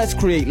 and let's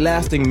create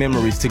lasting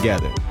memories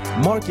together.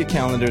 Mark your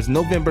calendars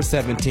November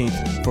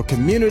 17th for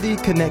Community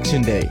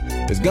Connection Day.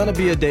 It's gonna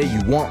be a day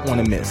you won't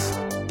want to miss.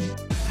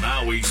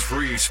 Maui's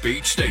free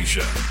speech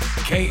station.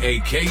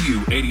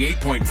 KAKU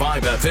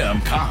 88.5 FM,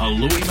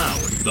 Kahului,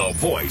 Maui. The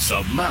voice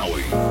of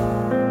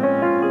Maui.